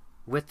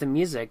with the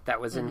music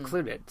that was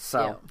included.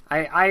 So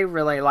I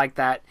really like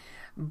that.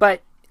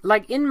 But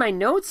like in my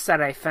notes that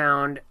I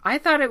found, I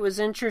thought it was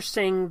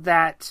interesting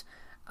that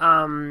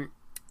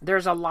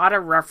there's a lot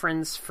of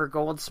reference for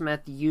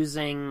Goldsmith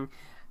using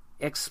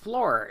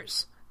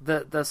Explorers.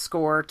 The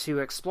score to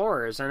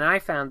Explorers, and I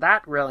found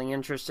that really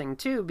interesting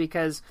too,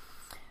 because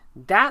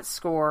that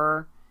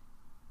score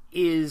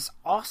is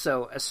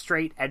also a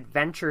straight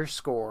adventure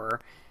score,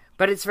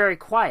 but it's very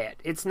quiet.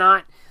 It's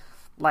not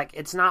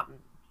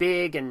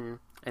big and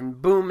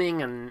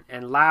booming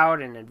and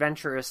loud and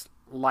adventurous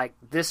like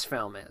this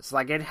film is.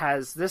 Like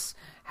this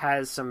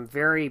has some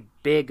very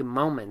big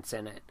moments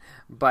in it,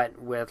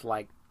 but with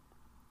like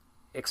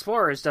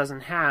Explorers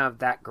doesn't have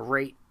that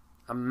great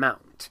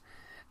amount.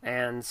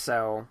 And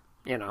so,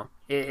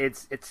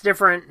 it's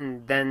different.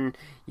 And then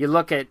you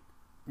look at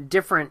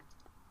different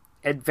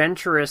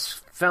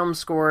adventurous film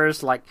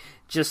scores, like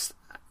just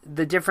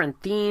the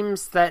different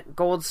themes that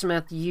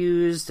Goldsmith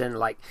used, and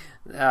like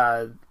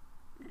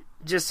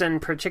just in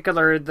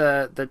particular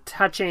the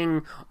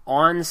touching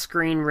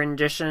on-screen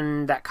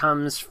rendition that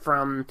comes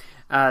from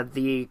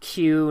the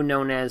cue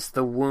known as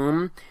The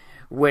Womb,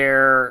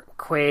 where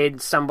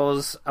Quaid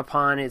stumbles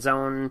upon his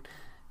own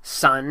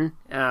son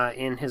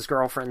in his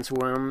girlfriend's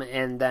womb,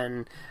 and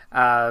then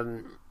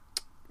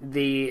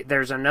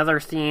there's another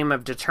theme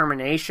of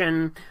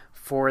determination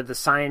for the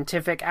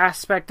scientific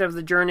aspect of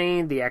the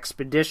journey, the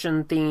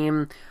expedition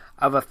theme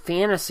of a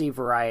fantasy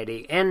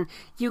variety, and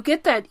you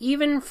get that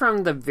even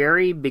from the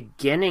very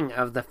beginning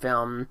of the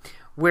film,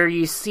 where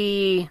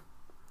you're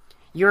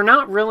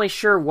not really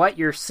sure what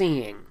you're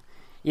seeing.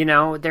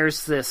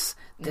 There's this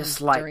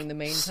like during the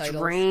main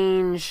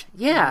strange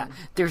titles.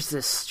 There's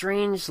this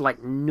strange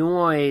like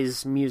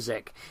noise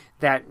music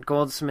that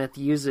Goldsmith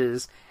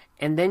uses,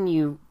 and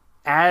then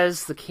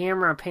as the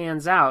camera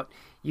pans out,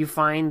 you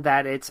find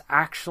that it's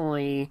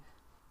actually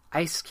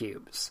ice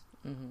cubes.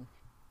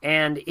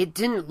 And it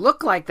didn't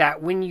look like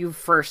that when you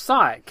first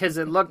saw it, because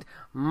it looked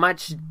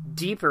much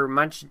deeper,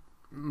 much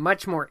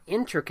more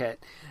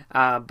intricate,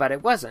 but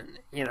it wasn't.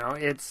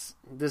 It's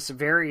this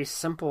very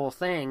simple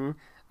thing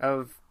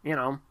of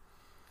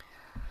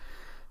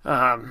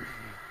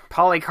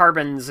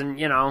polycarbons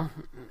and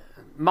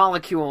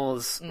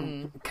molecules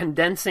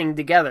condensing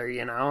together,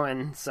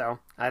 and so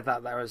I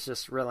thought that was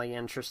just really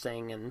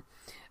interesting. And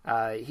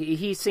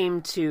he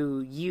seemed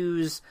to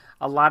use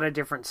a lot of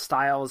different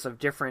styles of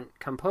different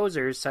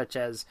composers, such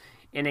as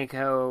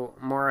Ennio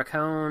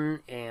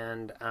Morricone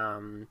and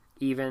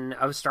even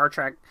of Star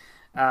Trek,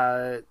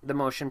 the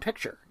motion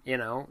picture,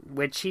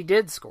 which he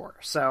did score.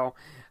 So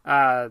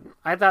I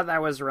thought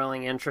that was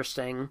really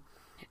interesting.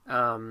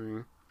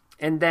 And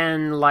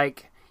then,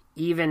 like,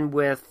 even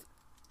with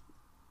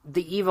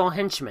the evil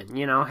henchman,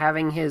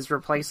 having his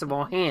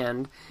replaceable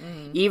hand,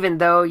 even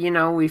though,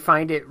 we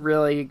find it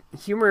really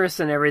humorous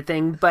and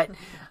everything, but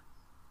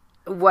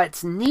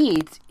what's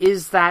neat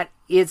is that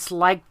it's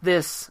like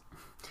this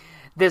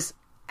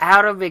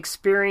out of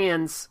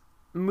experience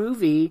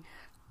movie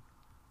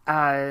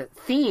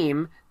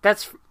theme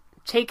that's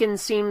taken,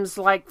 seems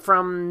like,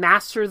 from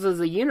Masters of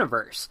the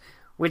Universe,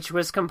 which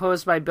was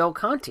composed by Bill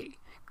Conti.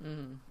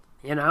 And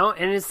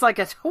it's like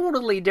a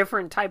totally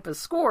different type of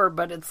score,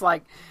 but it's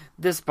like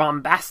this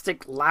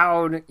bombastic,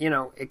 loud,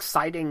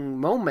 exciting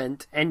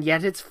moment, and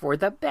yet it's for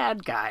the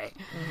bad guy.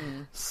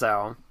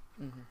 So,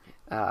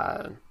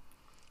 yeah,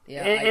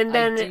 Yeah, and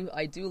then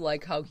I do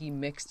like how he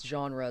mixed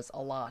genres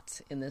a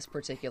lot in this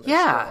particular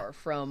score,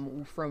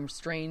 from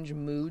strange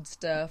mood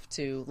stuff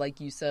to, like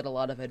you said, a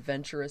lot of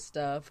adventurous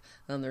stuff.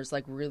 And there's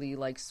like really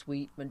like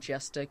sweet,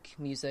 majestic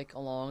music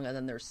along, and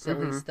then there's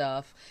silly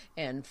stuff.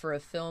 And for a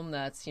film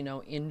that's, you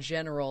know, in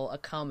general a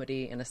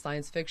comedy and a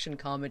science fiction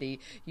comedy,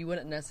 you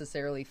wouldn't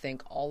necessarily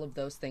think all of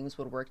those things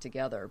would work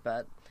together,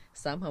 but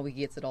somehow he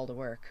gets it all to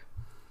work.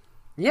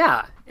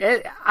 Yeah,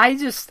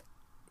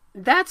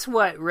 that's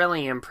what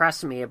really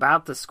impressed me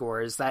about the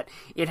score, is that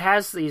it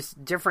has these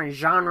different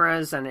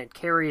genres and it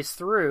carries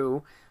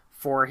through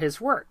for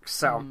his work.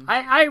 So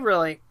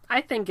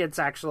I think it's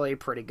actually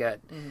pretty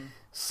good.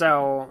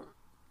 So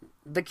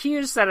the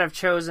cues that I've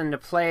chosen to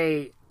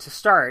play to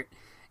start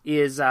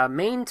is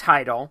main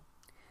title,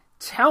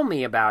 Tell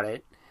Me About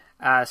It,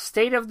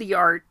 State of the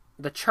Art,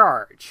 The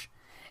Charge.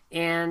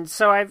 And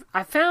so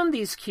I found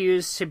these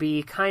cues to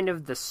be kind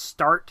of the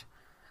start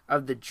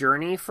of the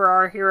journey for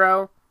our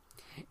hero.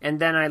 And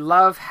then I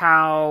love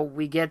how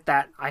we get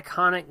that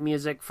iconic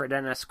music for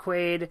Dennis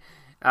Quaid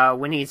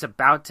when he's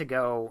about to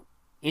go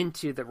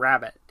into the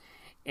rabbit.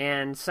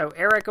 And so,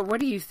 Erika, what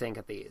do you think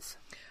of these?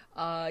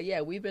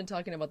 Yeah, we've been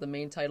talking about the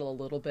main title a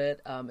little bit.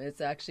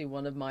 It's actually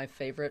one of my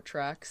favorite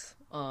tracks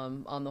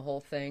on the whole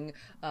thing.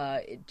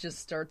 It just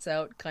starts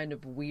out kind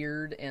of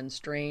weird and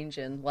strange,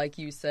 and like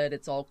you said,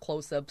 it's all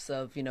close-ups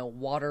of, you know,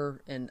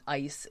 water and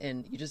ice,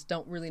 and you just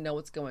don't really know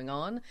what's going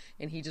on,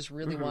 and he just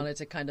really wanted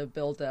to kind of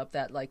build up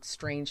that, like,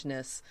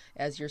 strangeness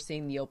as you're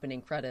seeing the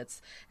opening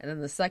credits. And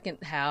then the second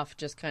half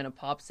just kind of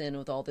pops in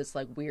with all this,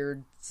 like,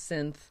 weird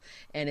synth,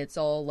 and it's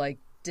all, like,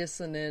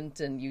 dissonant,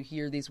 and you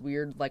hear these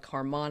weird like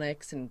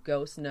harmonics and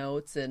ghost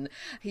notes, and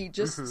he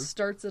just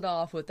starts it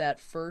off with that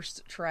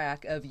first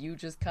track of you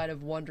just kind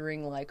of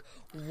wondering, like,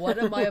 what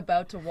am I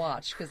about to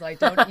watch, because I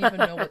don't even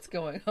know what's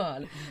going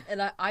on.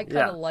 And I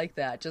kind of like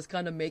that, just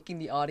kind of making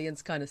the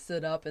audience kind of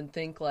sit up and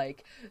think,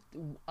 like,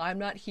 I'm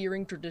not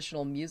hearing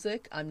traditional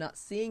music, I'm not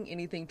seeing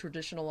anything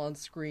traditional on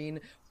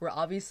screen, we're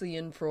obviously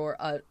in for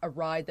a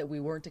ride that we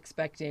weren't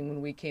expecting when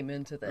we came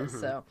into this.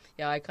 So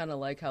yeah, I kind of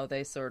like how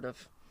they sort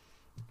of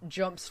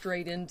jump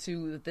straight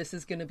into, this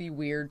is going to be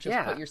weird,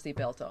 just put your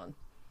seatbelt on.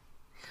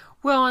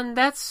 Well, and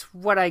that's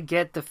what I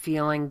get the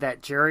feeling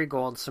that Jerry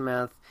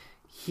Goldsmith,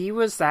 he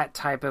was that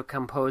type of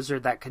composer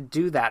that could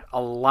do that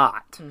a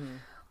lot.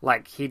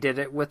 Like, he did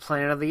it with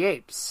Planet of the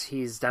Apes.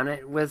 He's done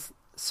it with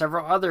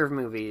several other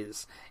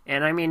movies.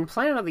 And I mean,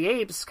 Planet of the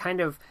Apes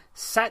kind of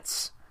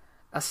sets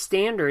a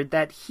standard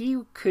that he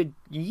could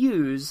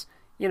use,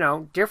 you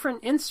know,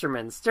 different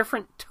instruments,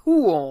 different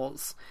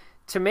tools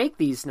to make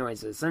these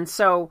noises. And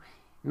so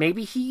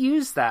maybe he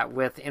used that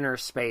with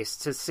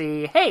Innerspace to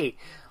see, hey,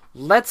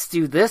 let's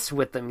do this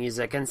with the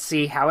music and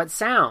see how it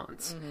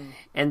sounds.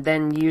 And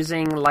then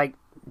using like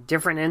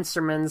different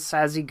instruments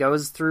as he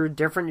goes through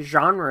different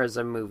genres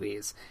of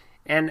movies.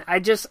 And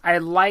I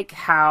like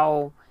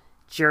how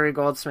Jerry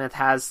Goldsmith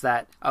has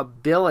that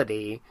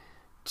ability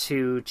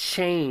to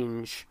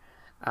change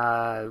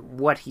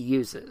what he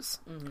uses.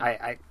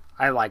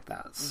 I like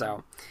that.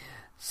 So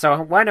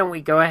why don't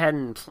we go ahead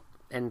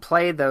and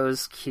play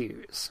those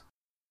cues.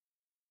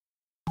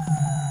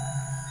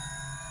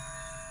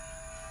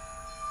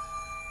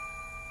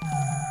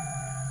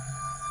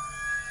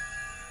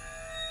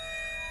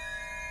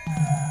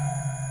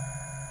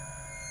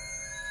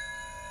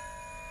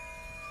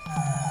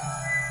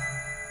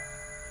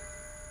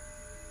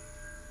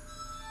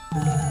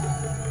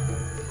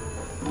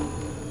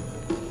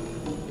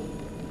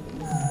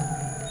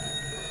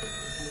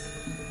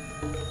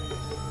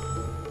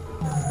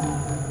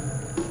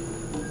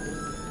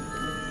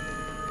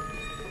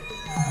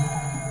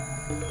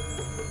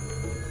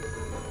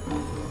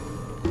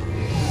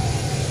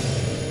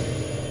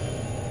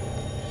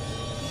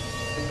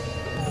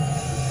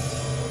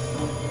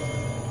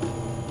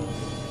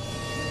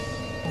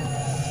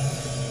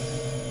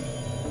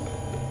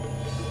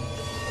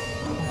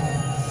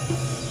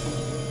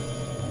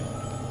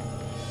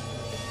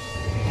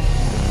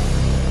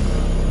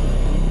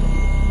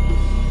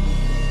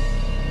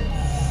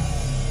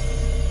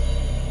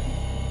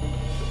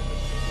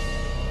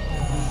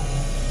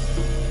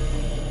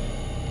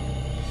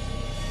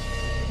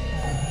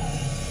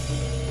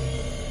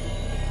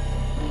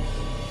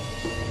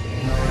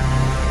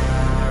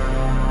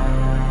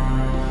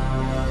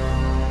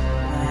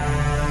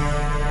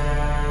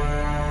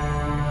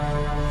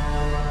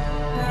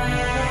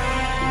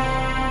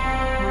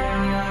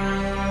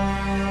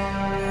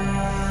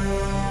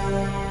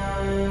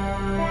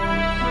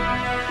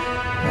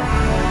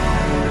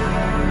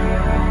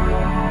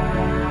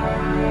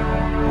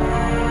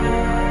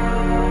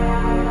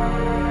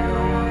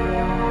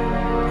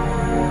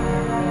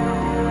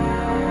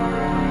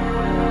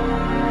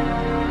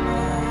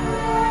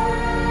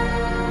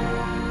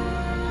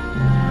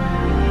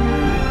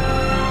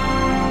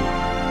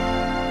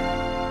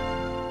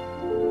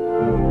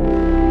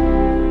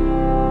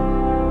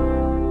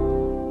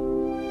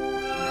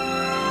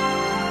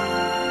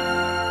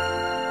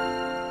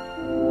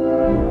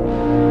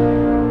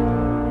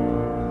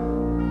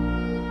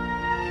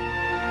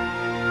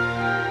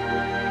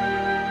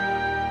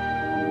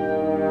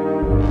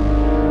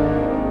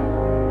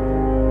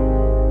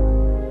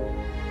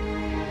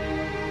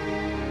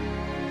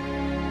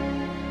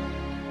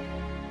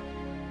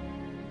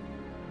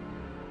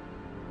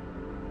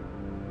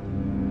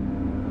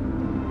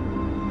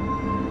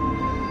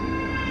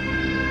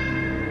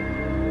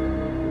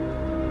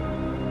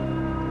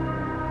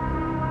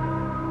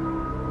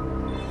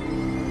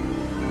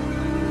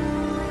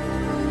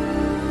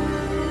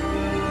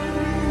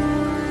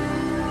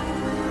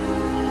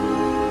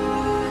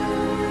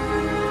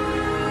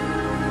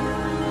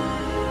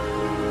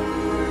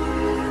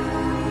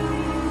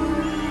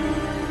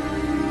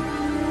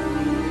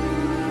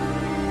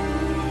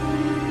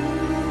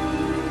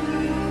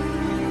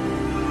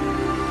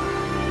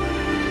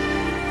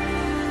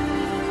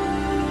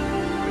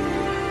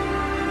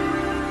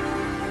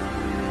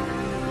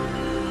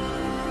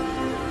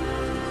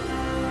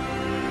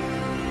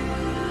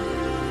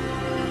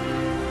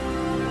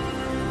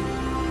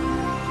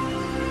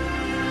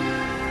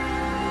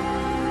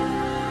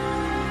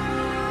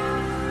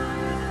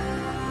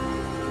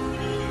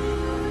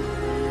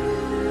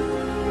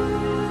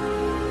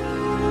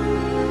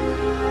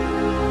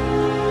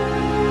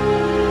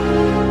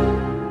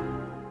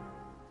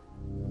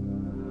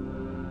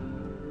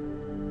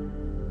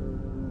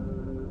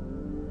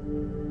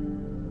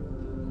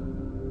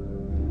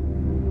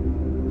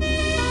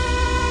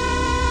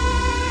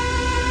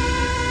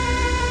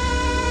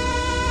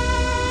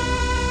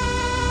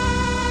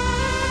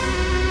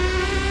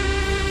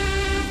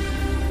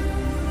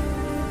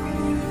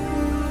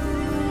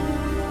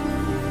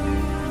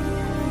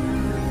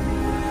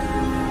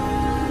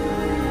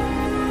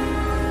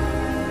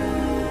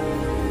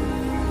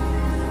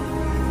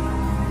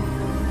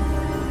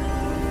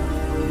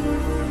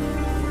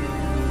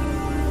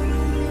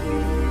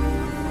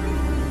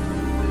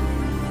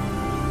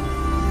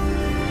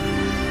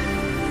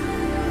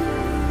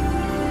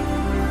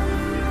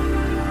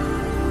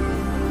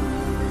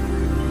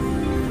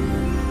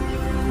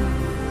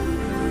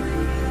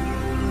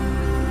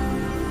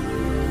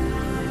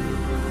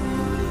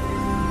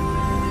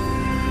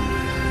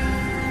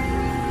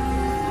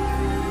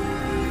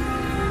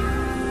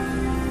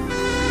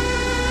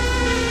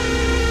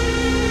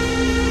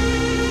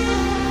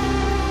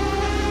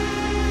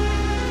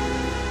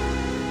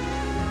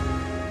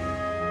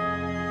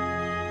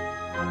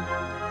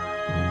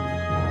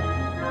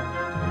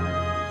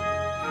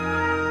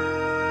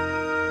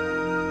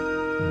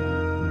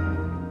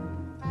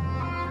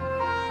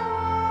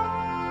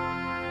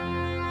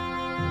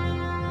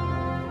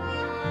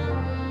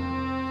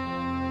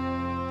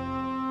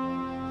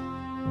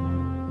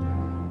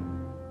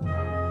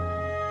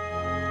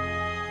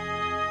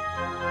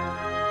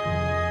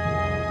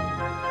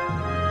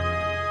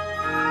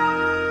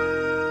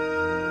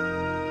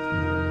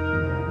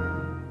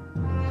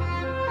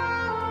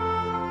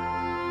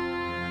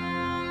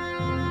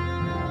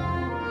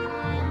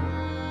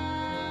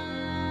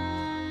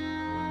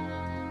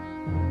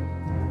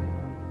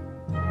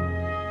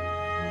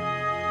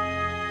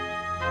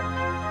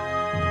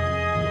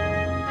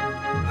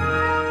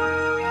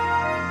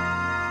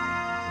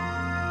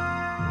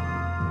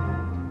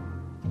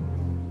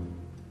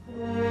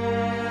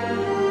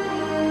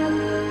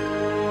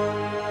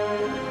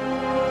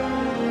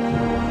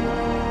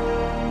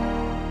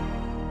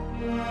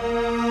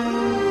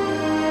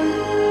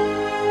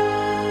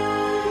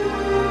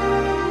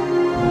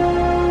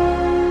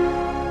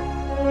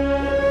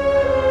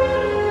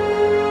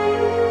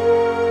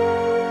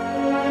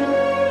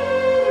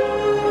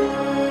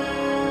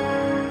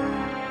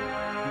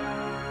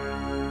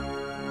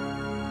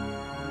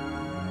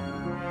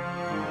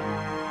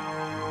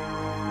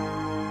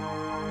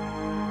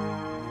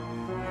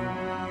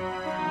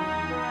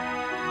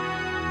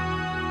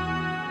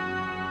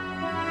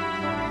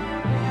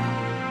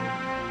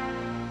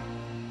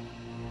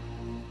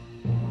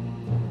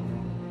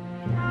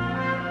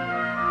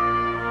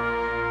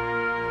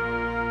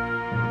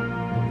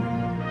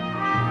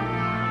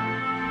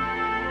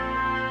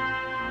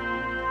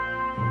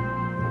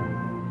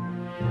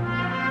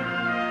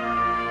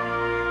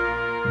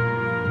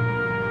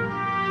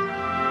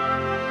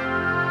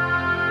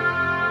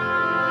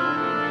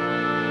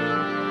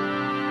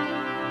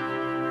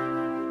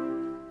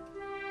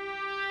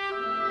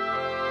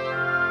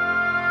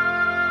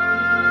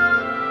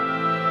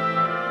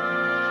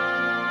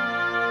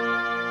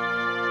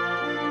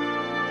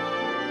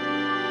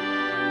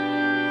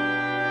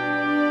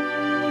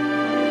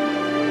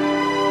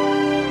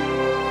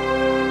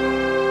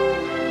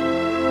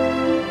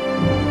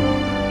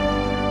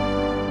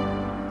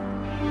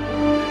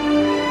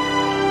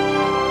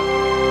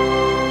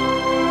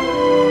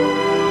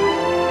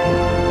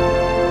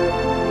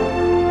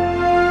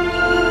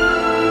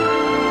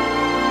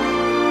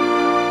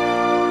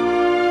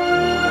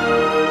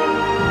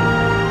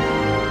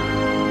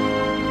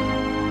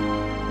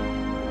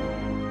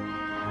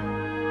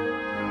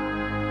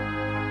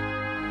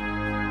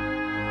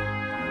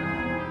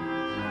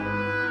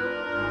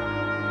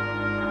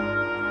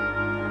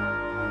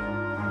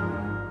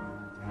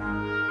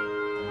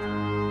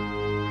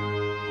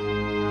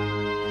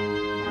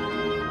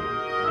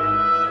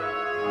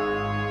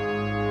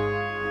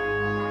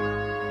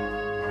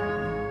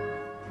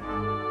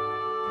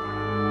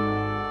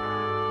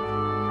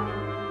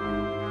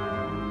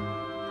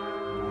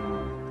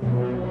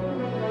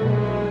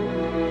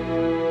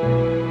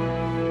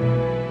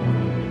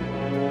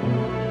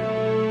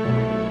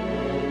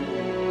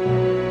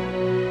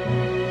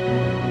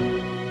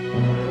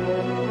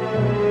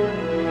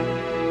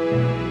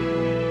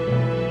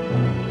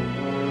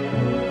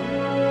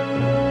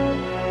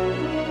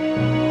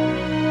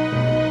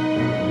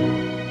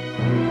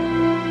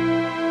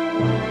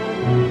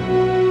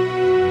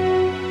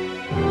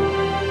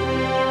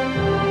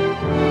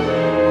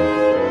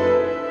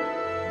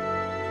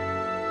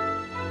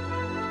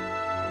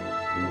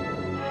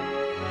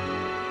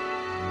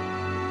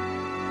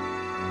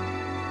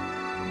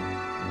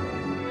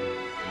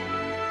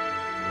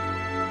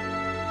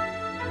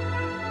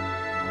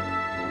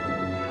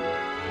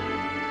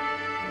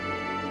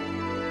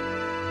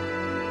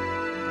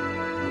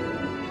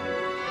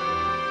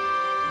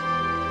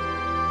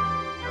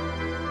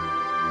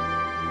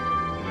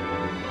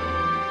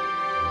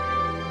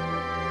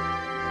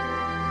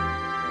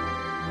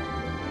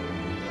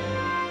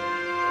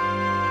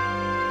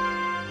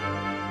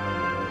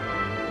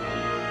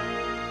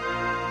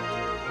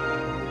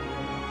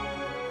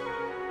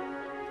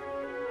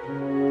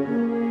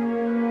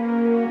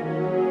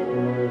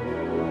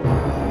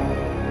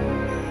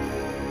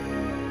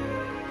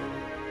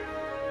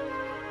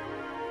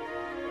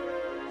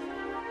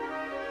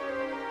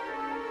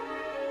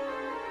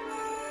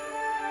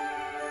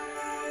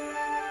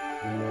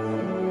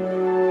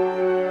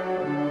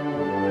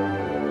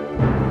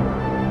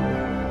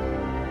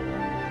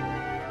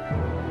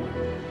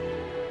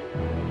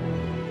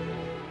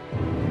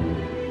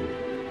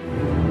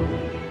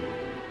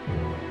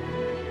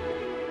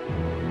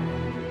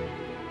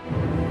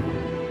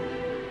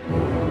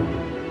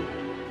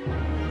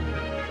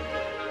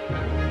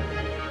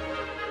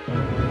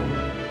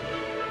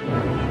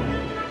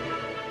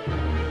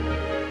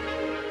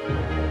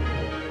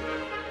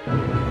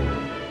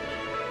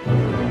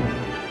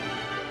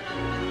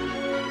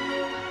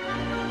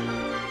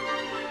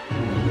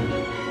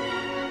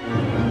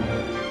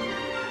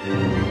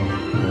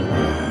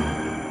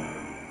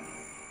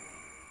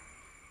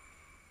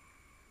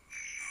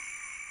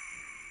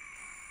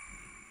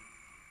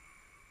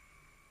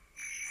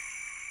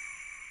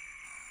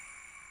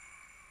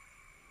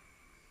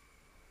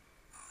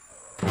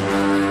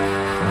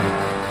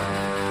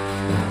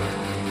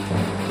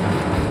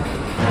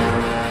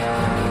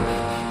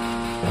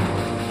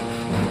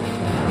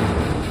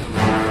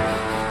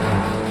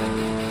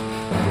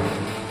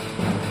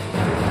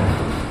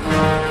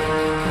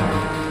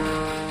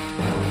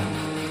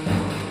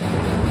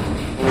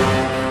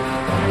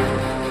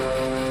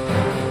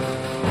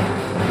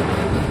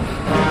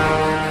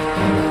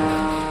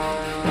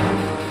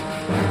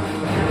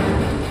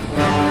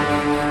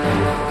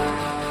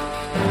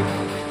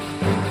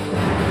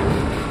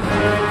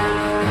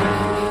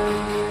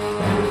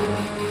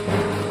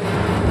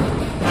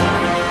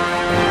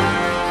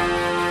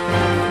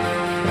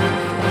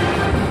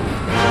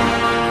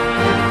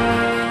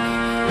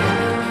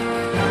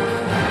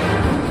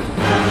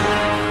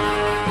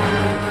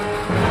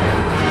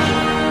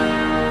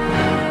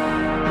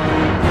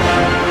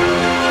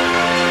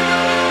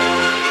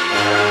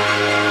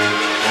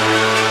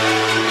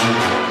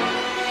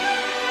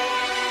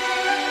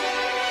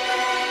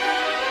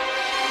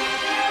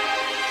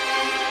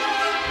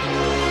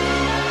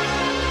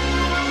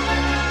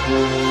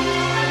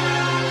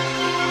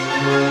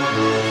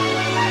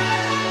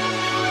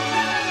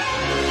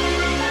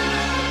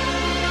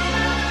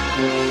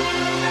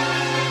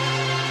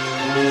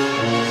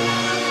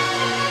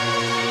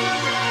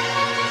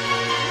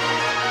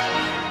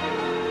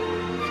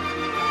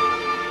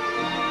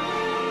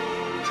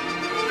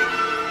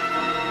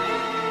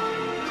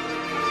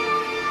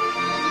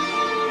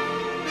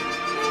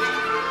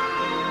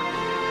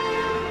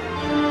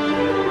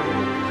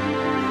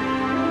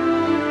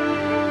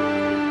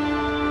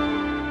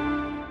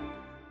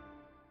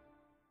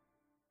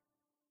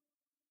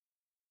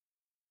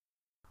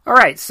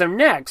 Alright, so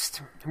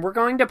next, we're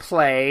going to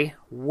play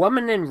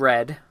Woman in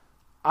Red,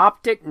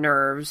 Optic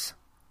Nerves,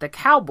 The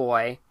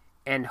Cowboy,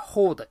 and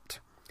Hold It.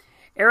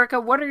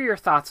 Erika, what are your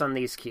thoughts on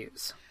these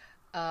cues?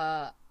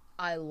 I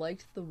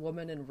liked The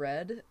Woman in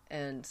Red,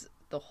 and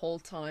the whole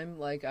time,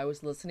 like, I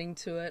was listening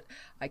to it,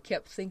 I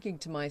kept thinking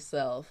to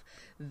myself,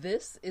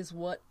 this is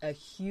what a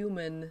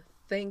human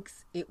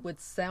thinks it would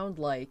sound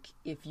like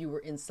if you were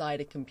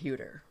inside a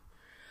computer.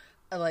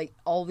 Like,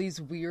 all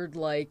these weird,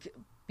 like,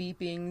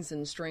 beepings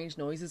and strange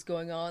noises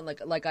going on.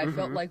 Like I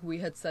felt like we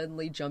had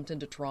suddenly jumped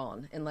into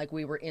Tron, and like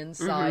we were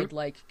inside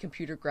like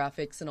computer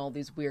graphics and all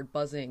these weird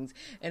buzzings.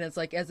 And it's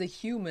like, as a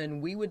human,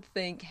 we would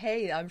think,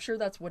 hey, I'm sure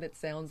that's what it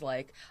sounds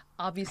like.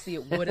 Obviously,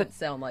 it wouldn't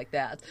sound like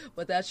that,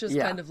 but that's just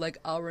kind of like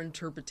our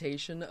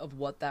interpretation of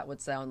what that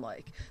would sound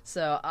like.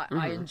 So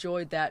I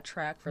enjoyed that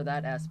track for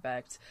that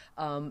aspect.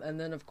 And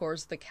then, of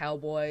course, the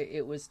cowboy,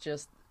 it was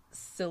just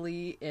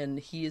silly, and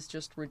he is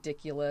just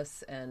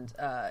ridiculous, and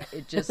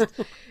it just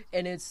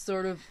and it's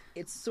sort of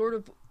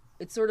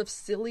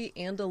silly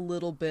and a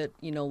little bit,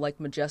 you know,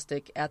 like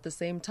majestic at the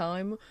same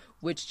time,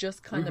 which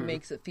just kind of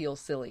makes it feel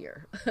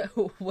sillier.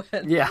 So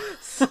yeah,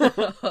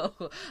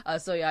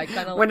 I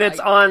kind of when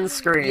it's on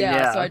screen.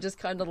 So I just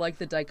kind of like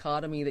the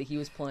dichotomy that he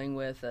was playing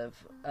with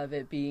of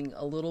it being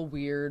a little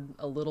weird,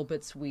 a little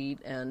bit sweet,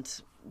 and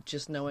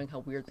just knowing how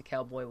weird the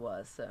cowboy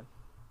was. So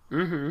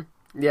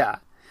yeah.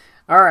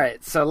 All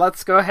right, so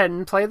let's go ahead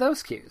and play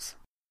those cues.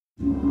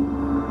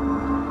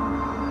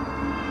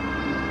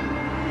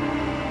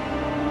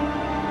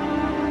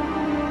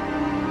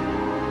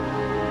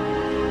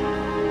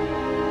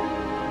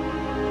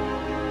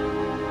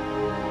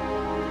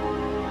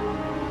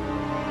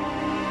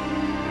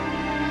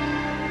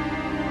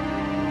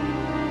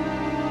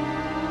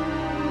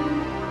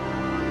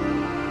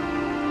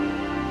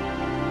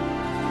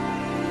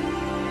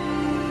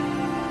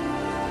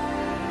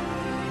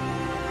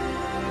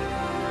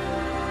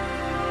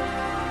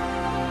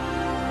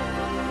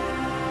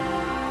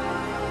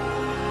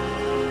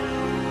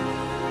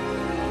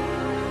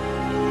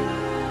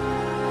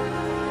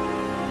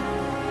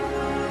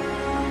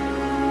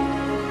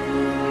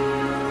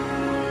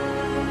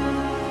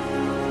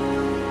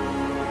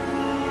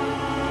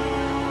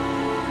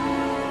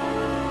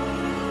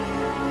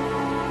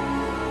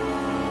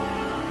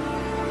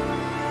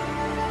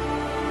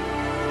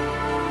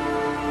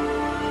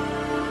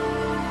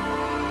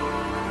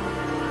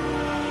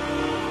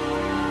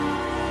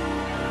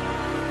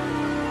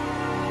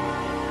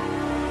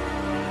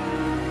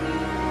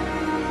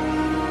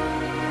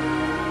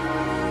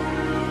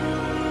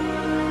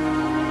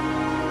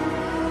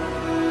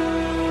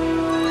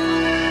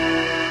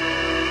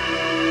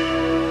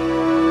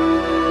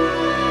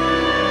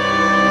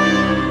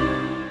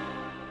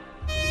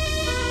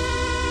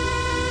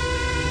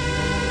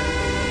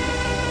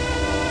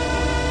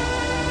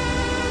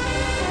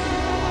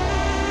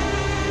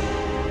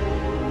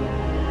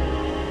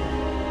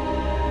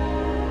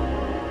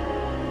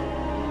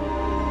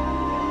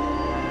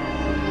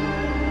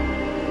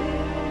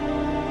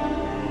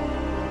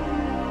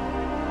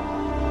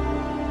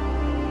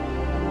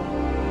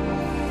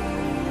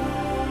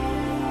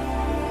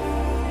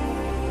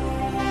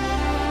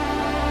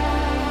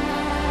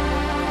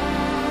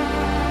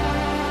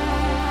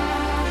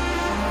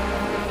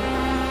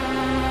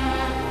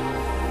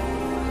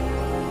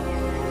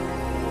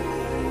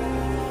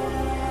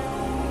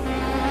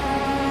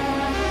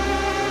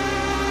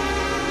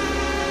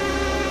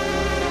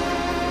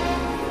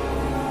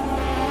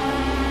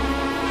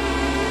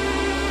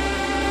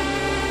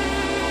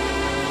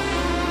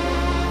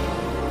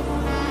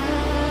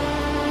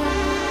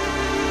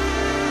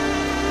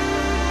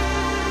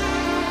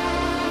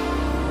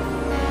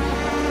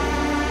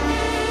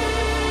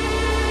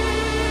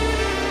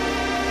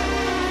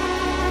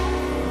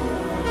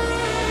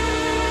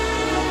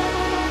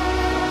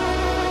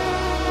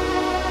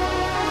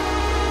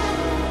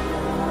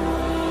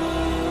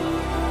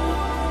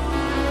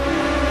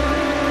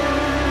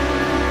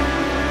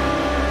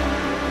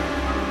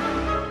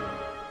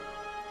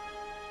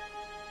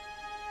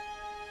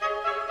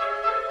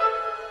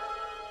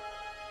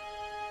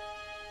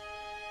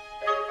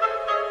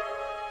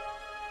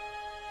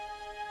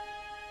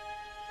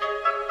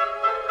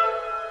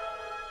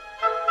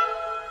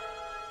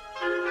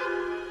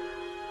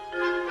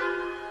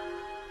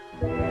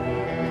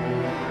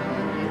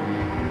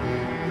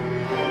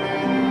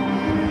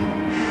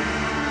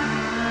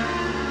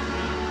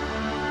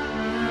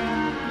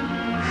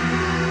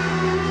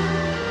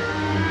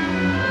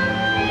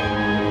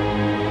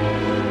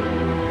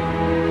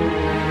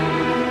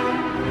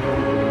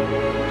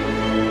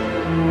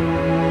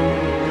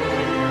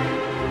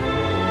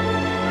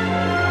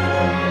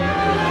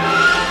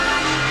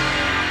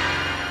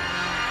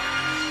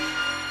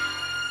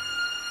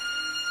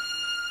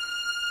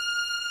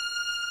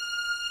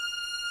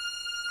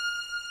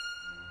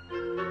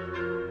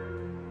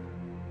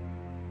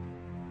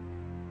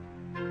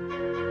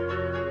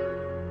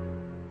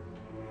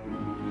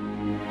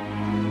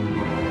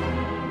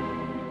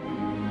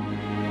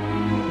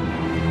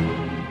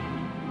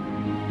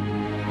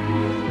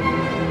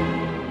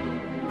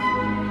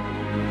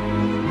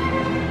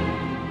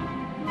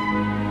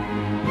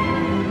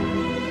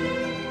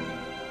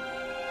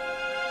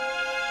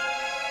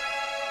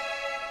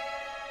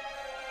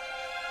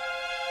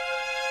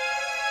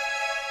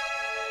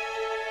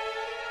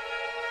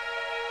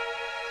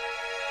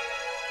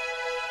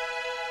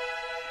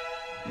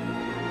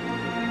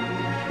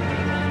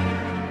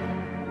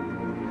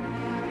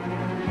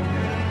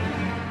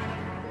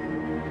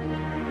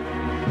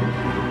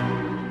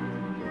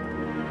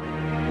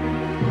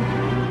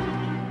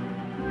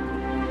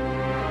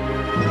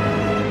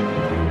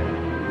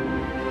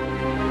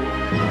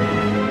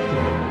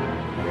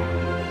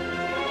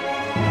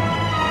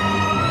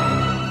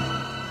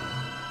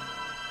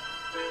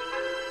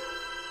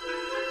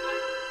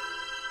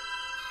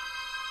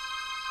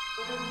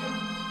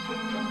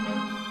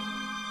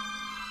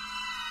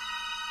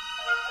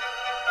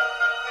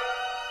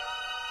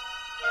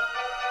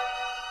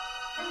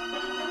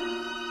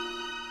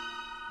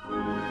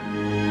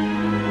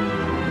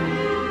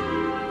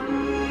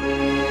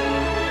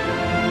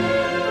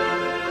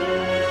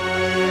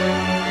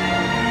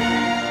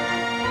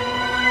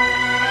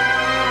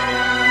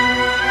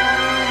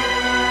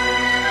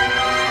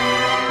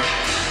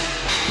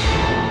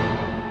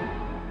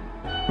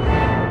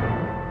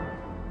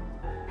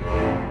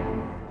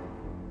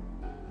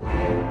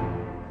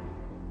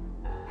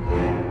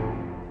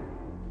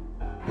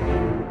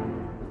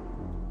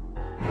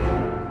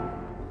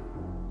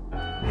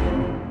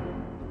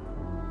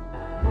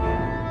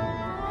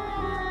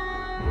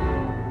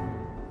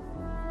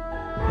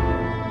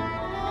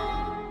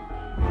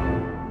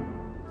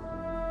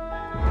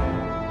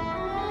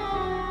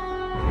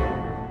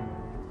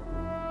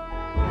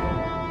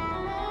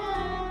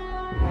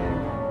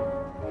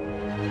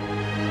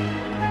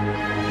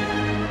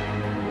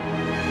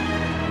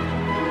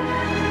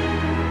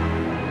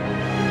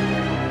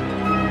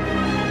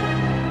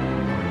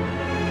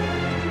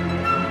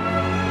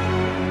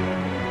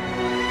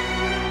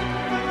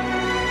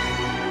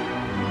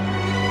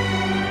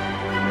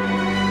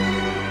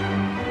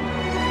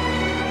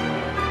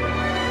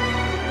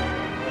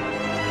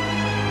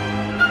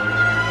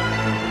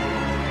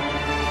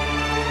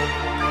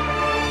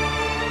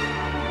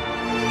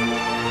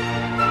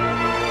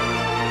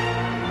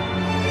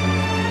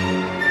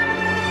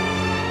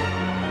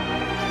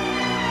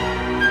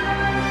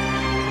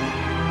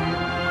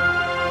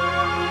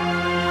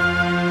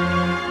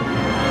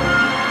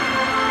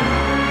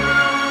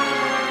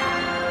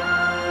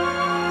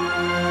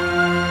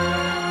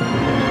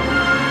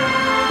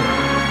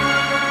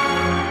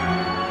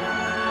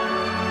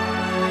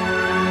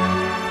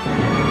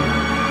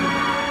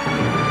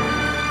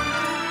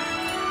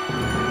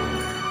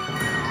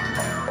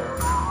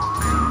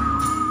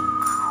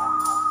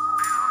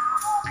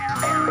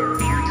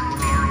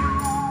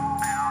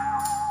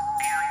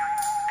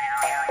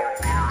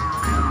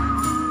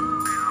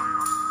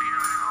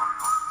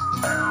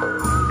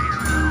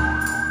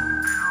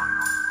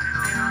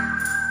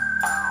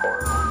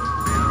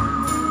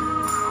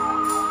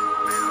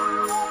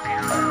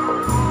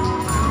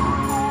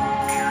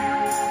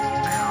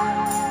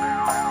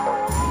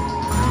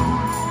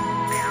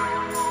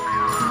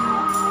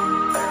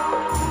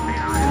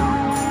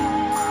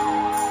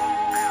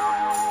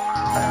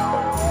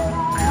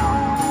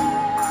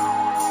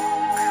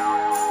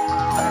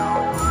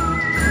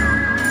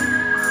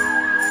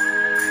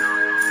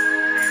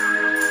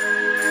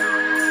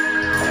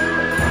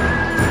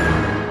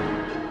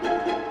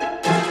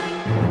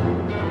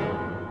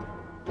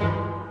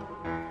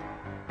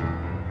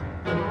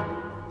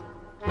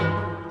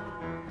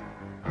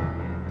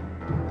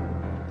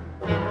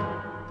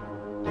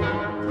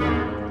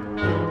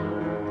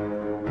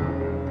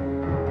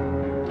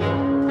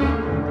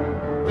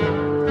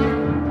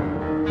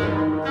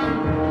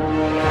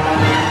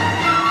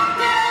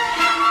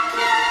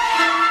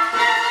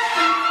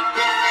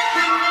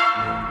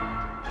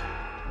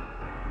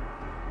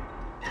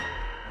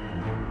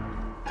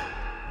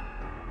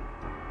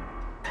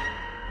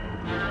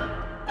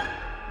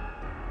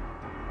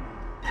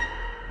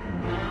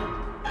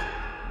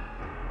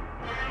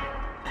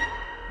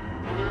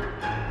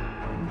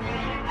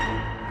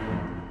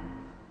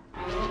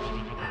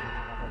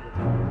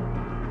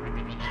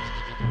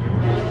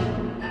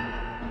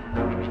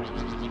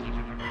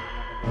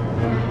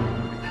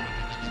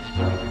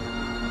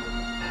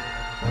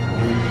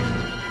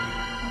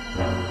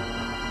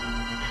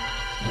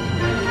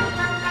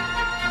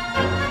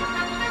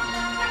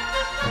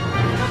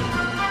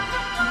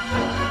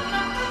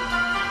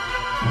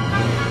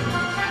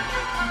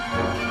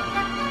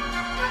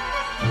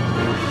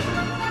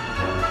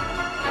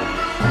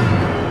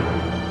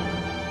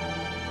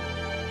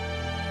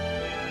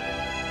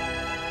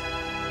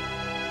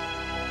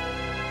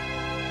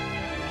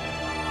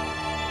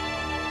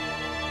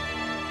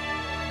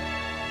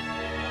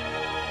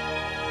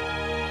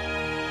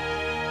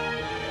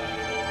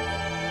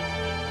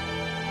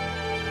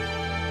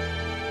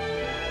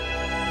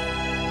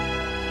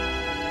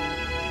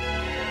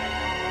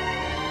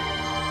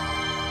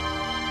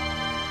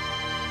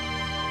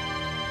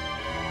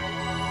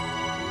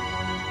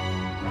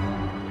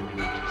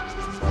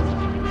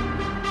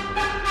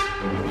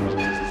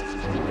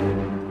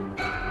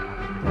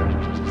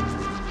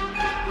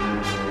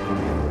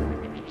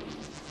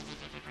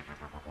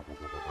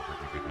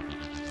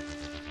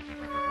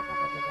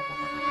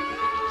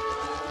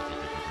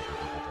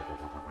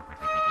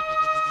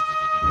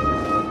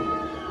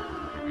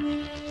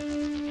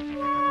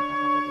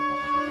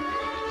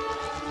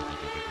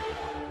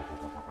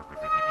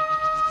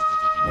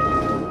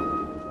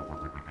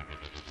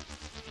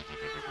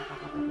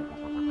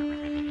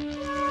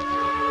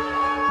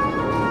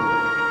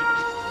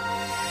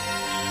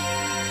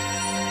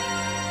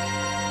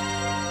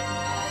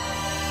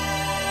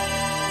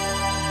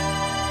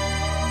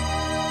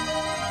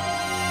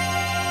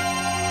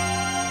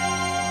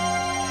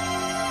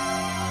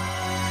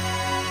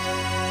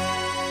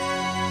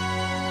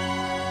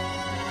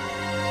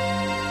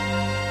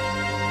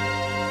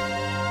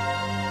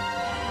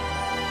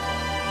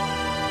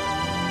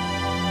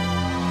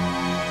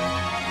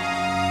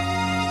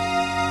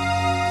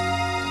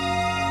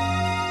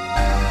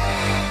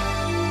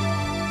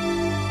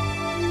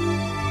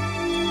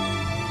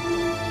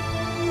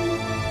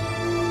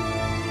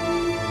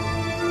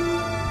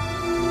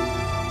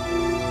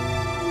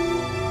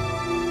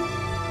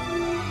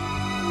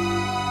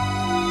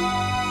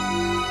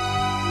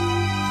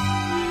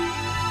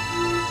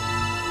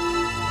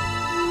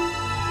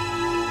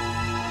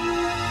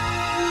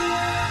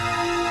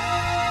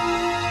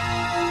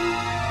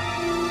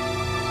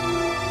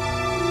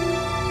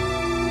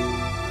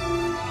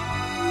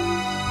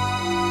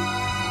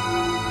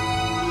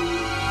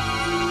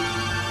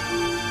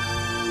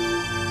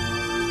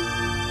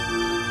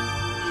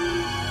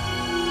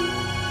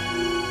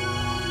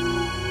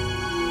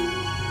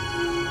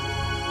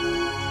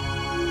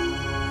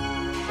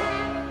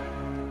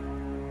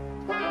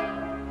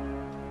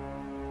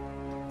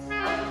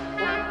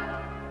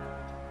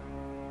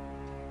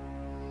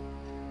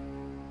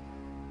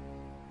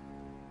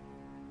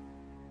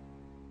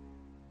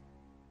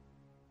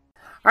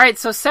 All right,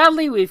 so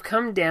sadly, we've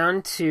come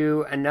down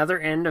to another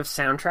end of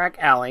Soundtrack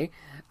Alley.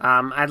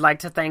 I'd like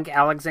to thank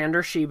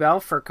Alexander Shebel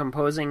for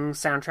composing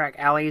Soundtrack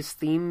Alley's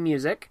theme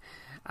music.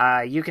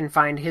 You can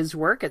find his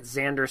work at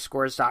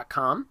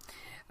xanderscores.com.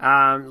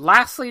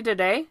 Lastly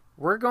today,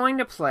 we're going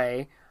to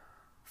play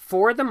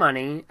For the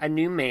Money, A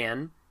New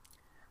Man,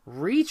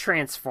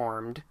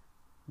 Retransformed,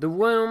 The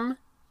Womb,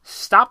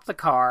 Stop the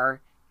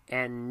Car,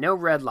 and No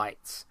Red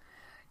Lights.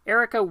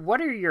 Erika,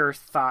 what are your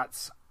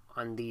thoughts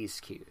on these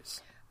cues?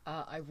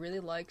 I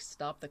really like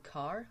Stop the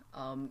Car.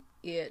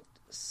 It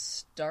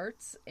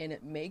starts and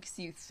it makes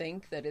you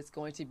think that it's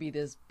going to be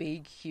this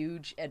big,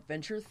 huge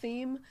adventure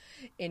theme,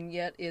 and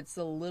yet it's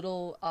a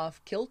little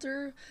off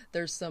kilter.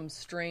 There's some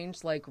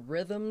strange, like,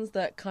 rhythms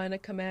that kind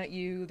of come at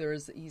you.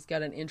 He's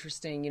got an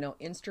interesting,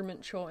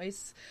 instrument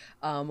choice.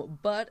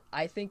 But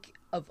I think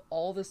of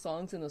all the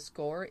songs in the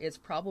score, it's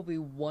probably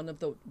one of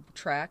the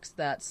tracks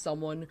that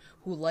someone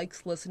who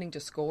likes listening to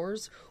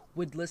scores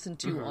would listen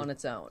to on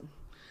its own.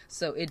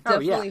 So it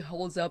definitely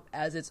holds up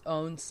as its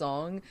own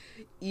song,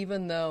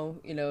 even though,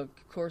 of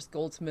course,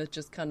 Goldsmith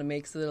just kind of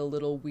makes it a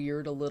little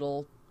weird,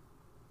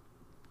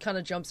 kind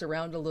of jumps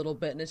around a little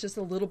bit, and it's just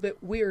a little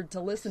bit weird to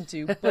listen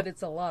to, but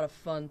it's a lot of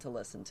fun to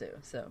listen to.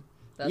 So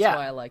that's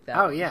why I like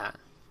that one. Yeah.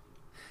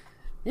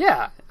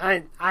 Yeah,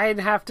 I'd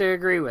have to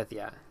agree with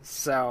you.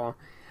 So,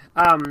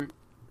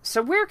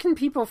 so where can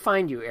people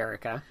find you,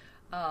 Erika?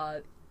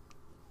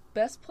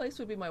 Best place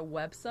would be my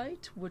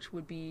website, which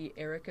would be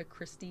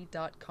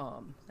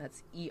erikachristie.com.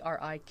 That's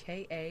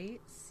ErikaChristie.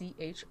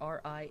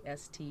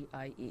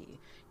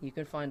 You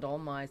can find all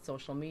my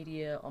social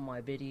media, all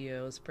my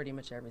videos, pretty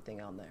much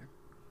everything on there.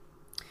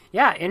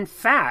 Yeah, in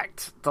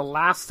fact, the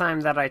last time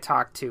that I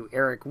talked to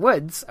Eric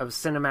Woods of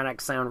Cinematic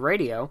Sound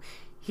Radio,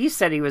 he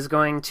said he was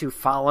going to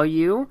follow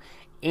you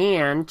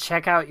and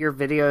check out your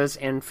videos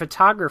and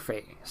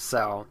photography.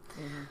 So,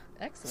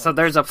 Excellent. So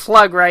there's a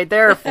plug right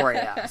there for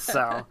you.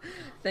 So,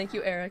 thank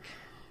you, Eric.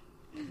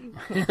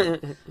 All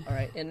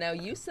right, and now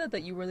you said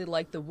that you really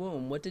liked The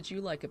Womb. What did you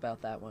like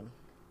about that one?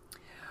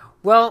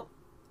 Well,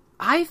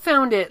 I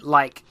found it,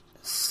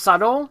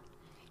 subtle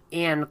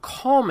and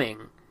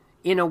calming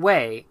in a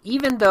way,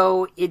 even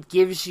though it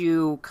gives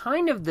you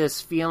kind of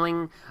this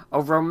feeling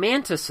of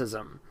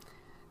romanticism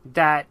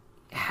that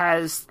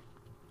has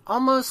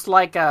almost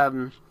like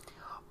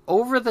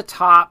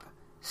over-the-top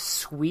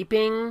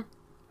sweeping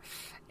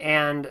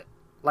and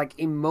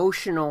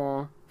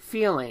emotional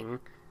feeling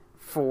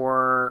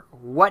for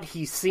what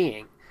he's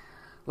seeing.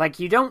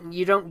 You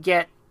don't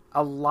get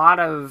a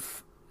lot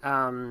of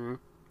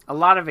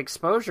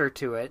exposure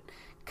to it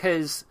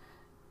because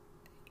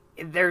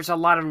there's a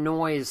lot of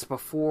noise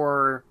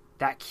before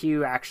that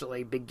cue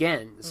actually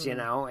begins,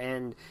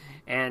 and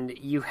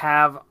you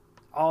have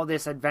all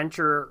this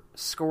adventure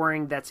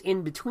scoring that's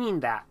in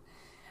between that.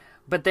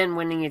 But then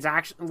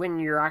when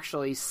you're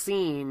actually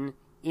seen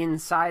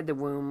inside the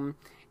womb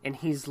and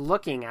he's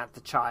looking at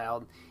the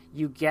child,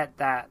 you get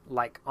that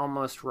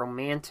almost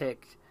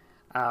romantic,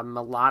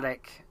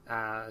 melodic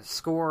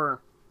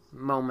score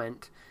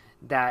moment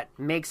that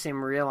makes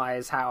him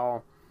realize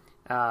how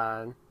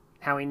he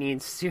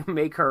needs to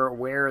make her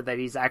aware that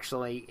he's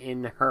actually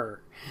in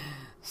her.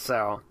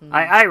 So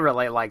I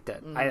really liked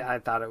it. I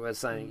thought it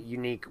was a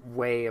unique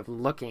way of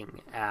looking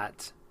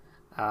at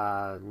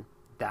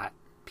that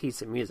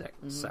piece of music.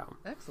 So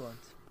excellent.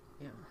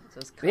 Yeah. So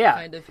it's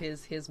kind of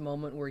his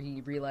moment where he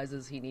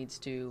realizes he needs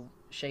to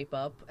shape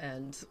up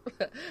and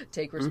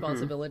take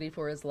responsibility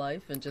for his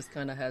life, and just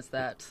kind of has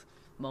that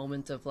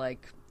moment of oh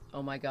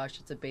my gosh,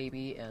 it's a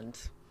baby, and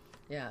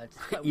it's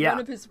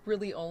one of his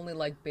really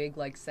only big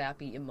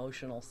sappy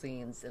emotional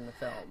scenes in the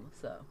film.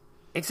 So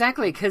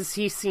exactly, because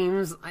he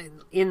seems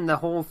in the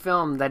whole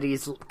film that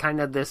he's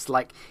kind of this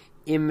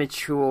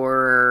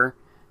immature,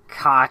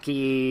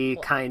 cocky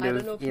kind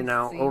of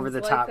over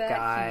the top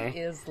guy. He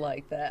is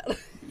like that.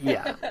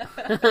 Yeah,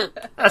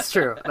 that's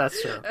true.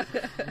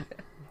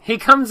 He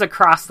comes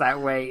across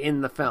that way in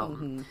the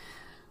film,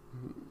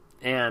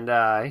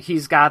 and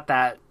he's got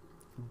that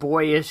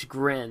boyish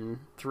grin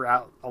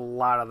throughout a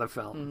lot of the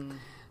film.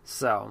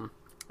 So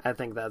I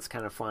think that's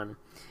kind of fun.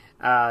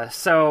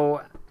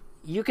 So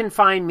you can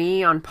find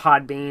me on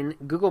Podbean,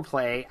 Google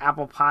Play,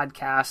 Apple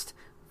Podcast,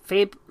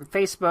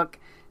 Facebook,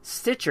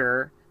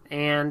 Stitcher,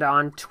 and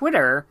on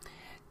Twitter.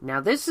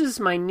 Now this is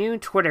my new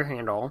Twitter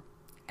handle,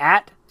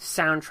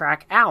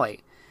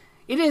 @SoundtrackAlley.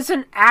 It is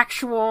an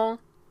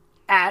actual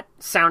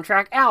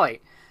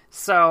 @SoundtrackAlley.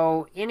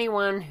 So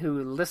anyone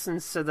who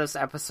listens to this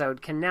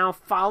episode can now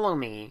follow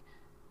me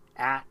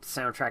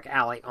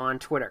 @SoundtrackAlley on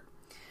Twitter.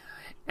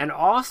 And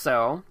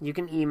also, you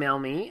can email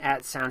me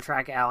at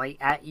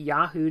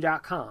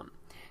soundtrackalley@yahoo.com.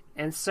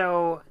 And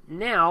so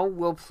now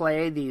we'll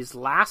play these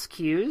last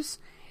cues,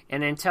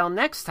 and until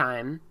next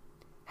time,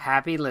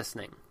 happy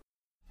listening.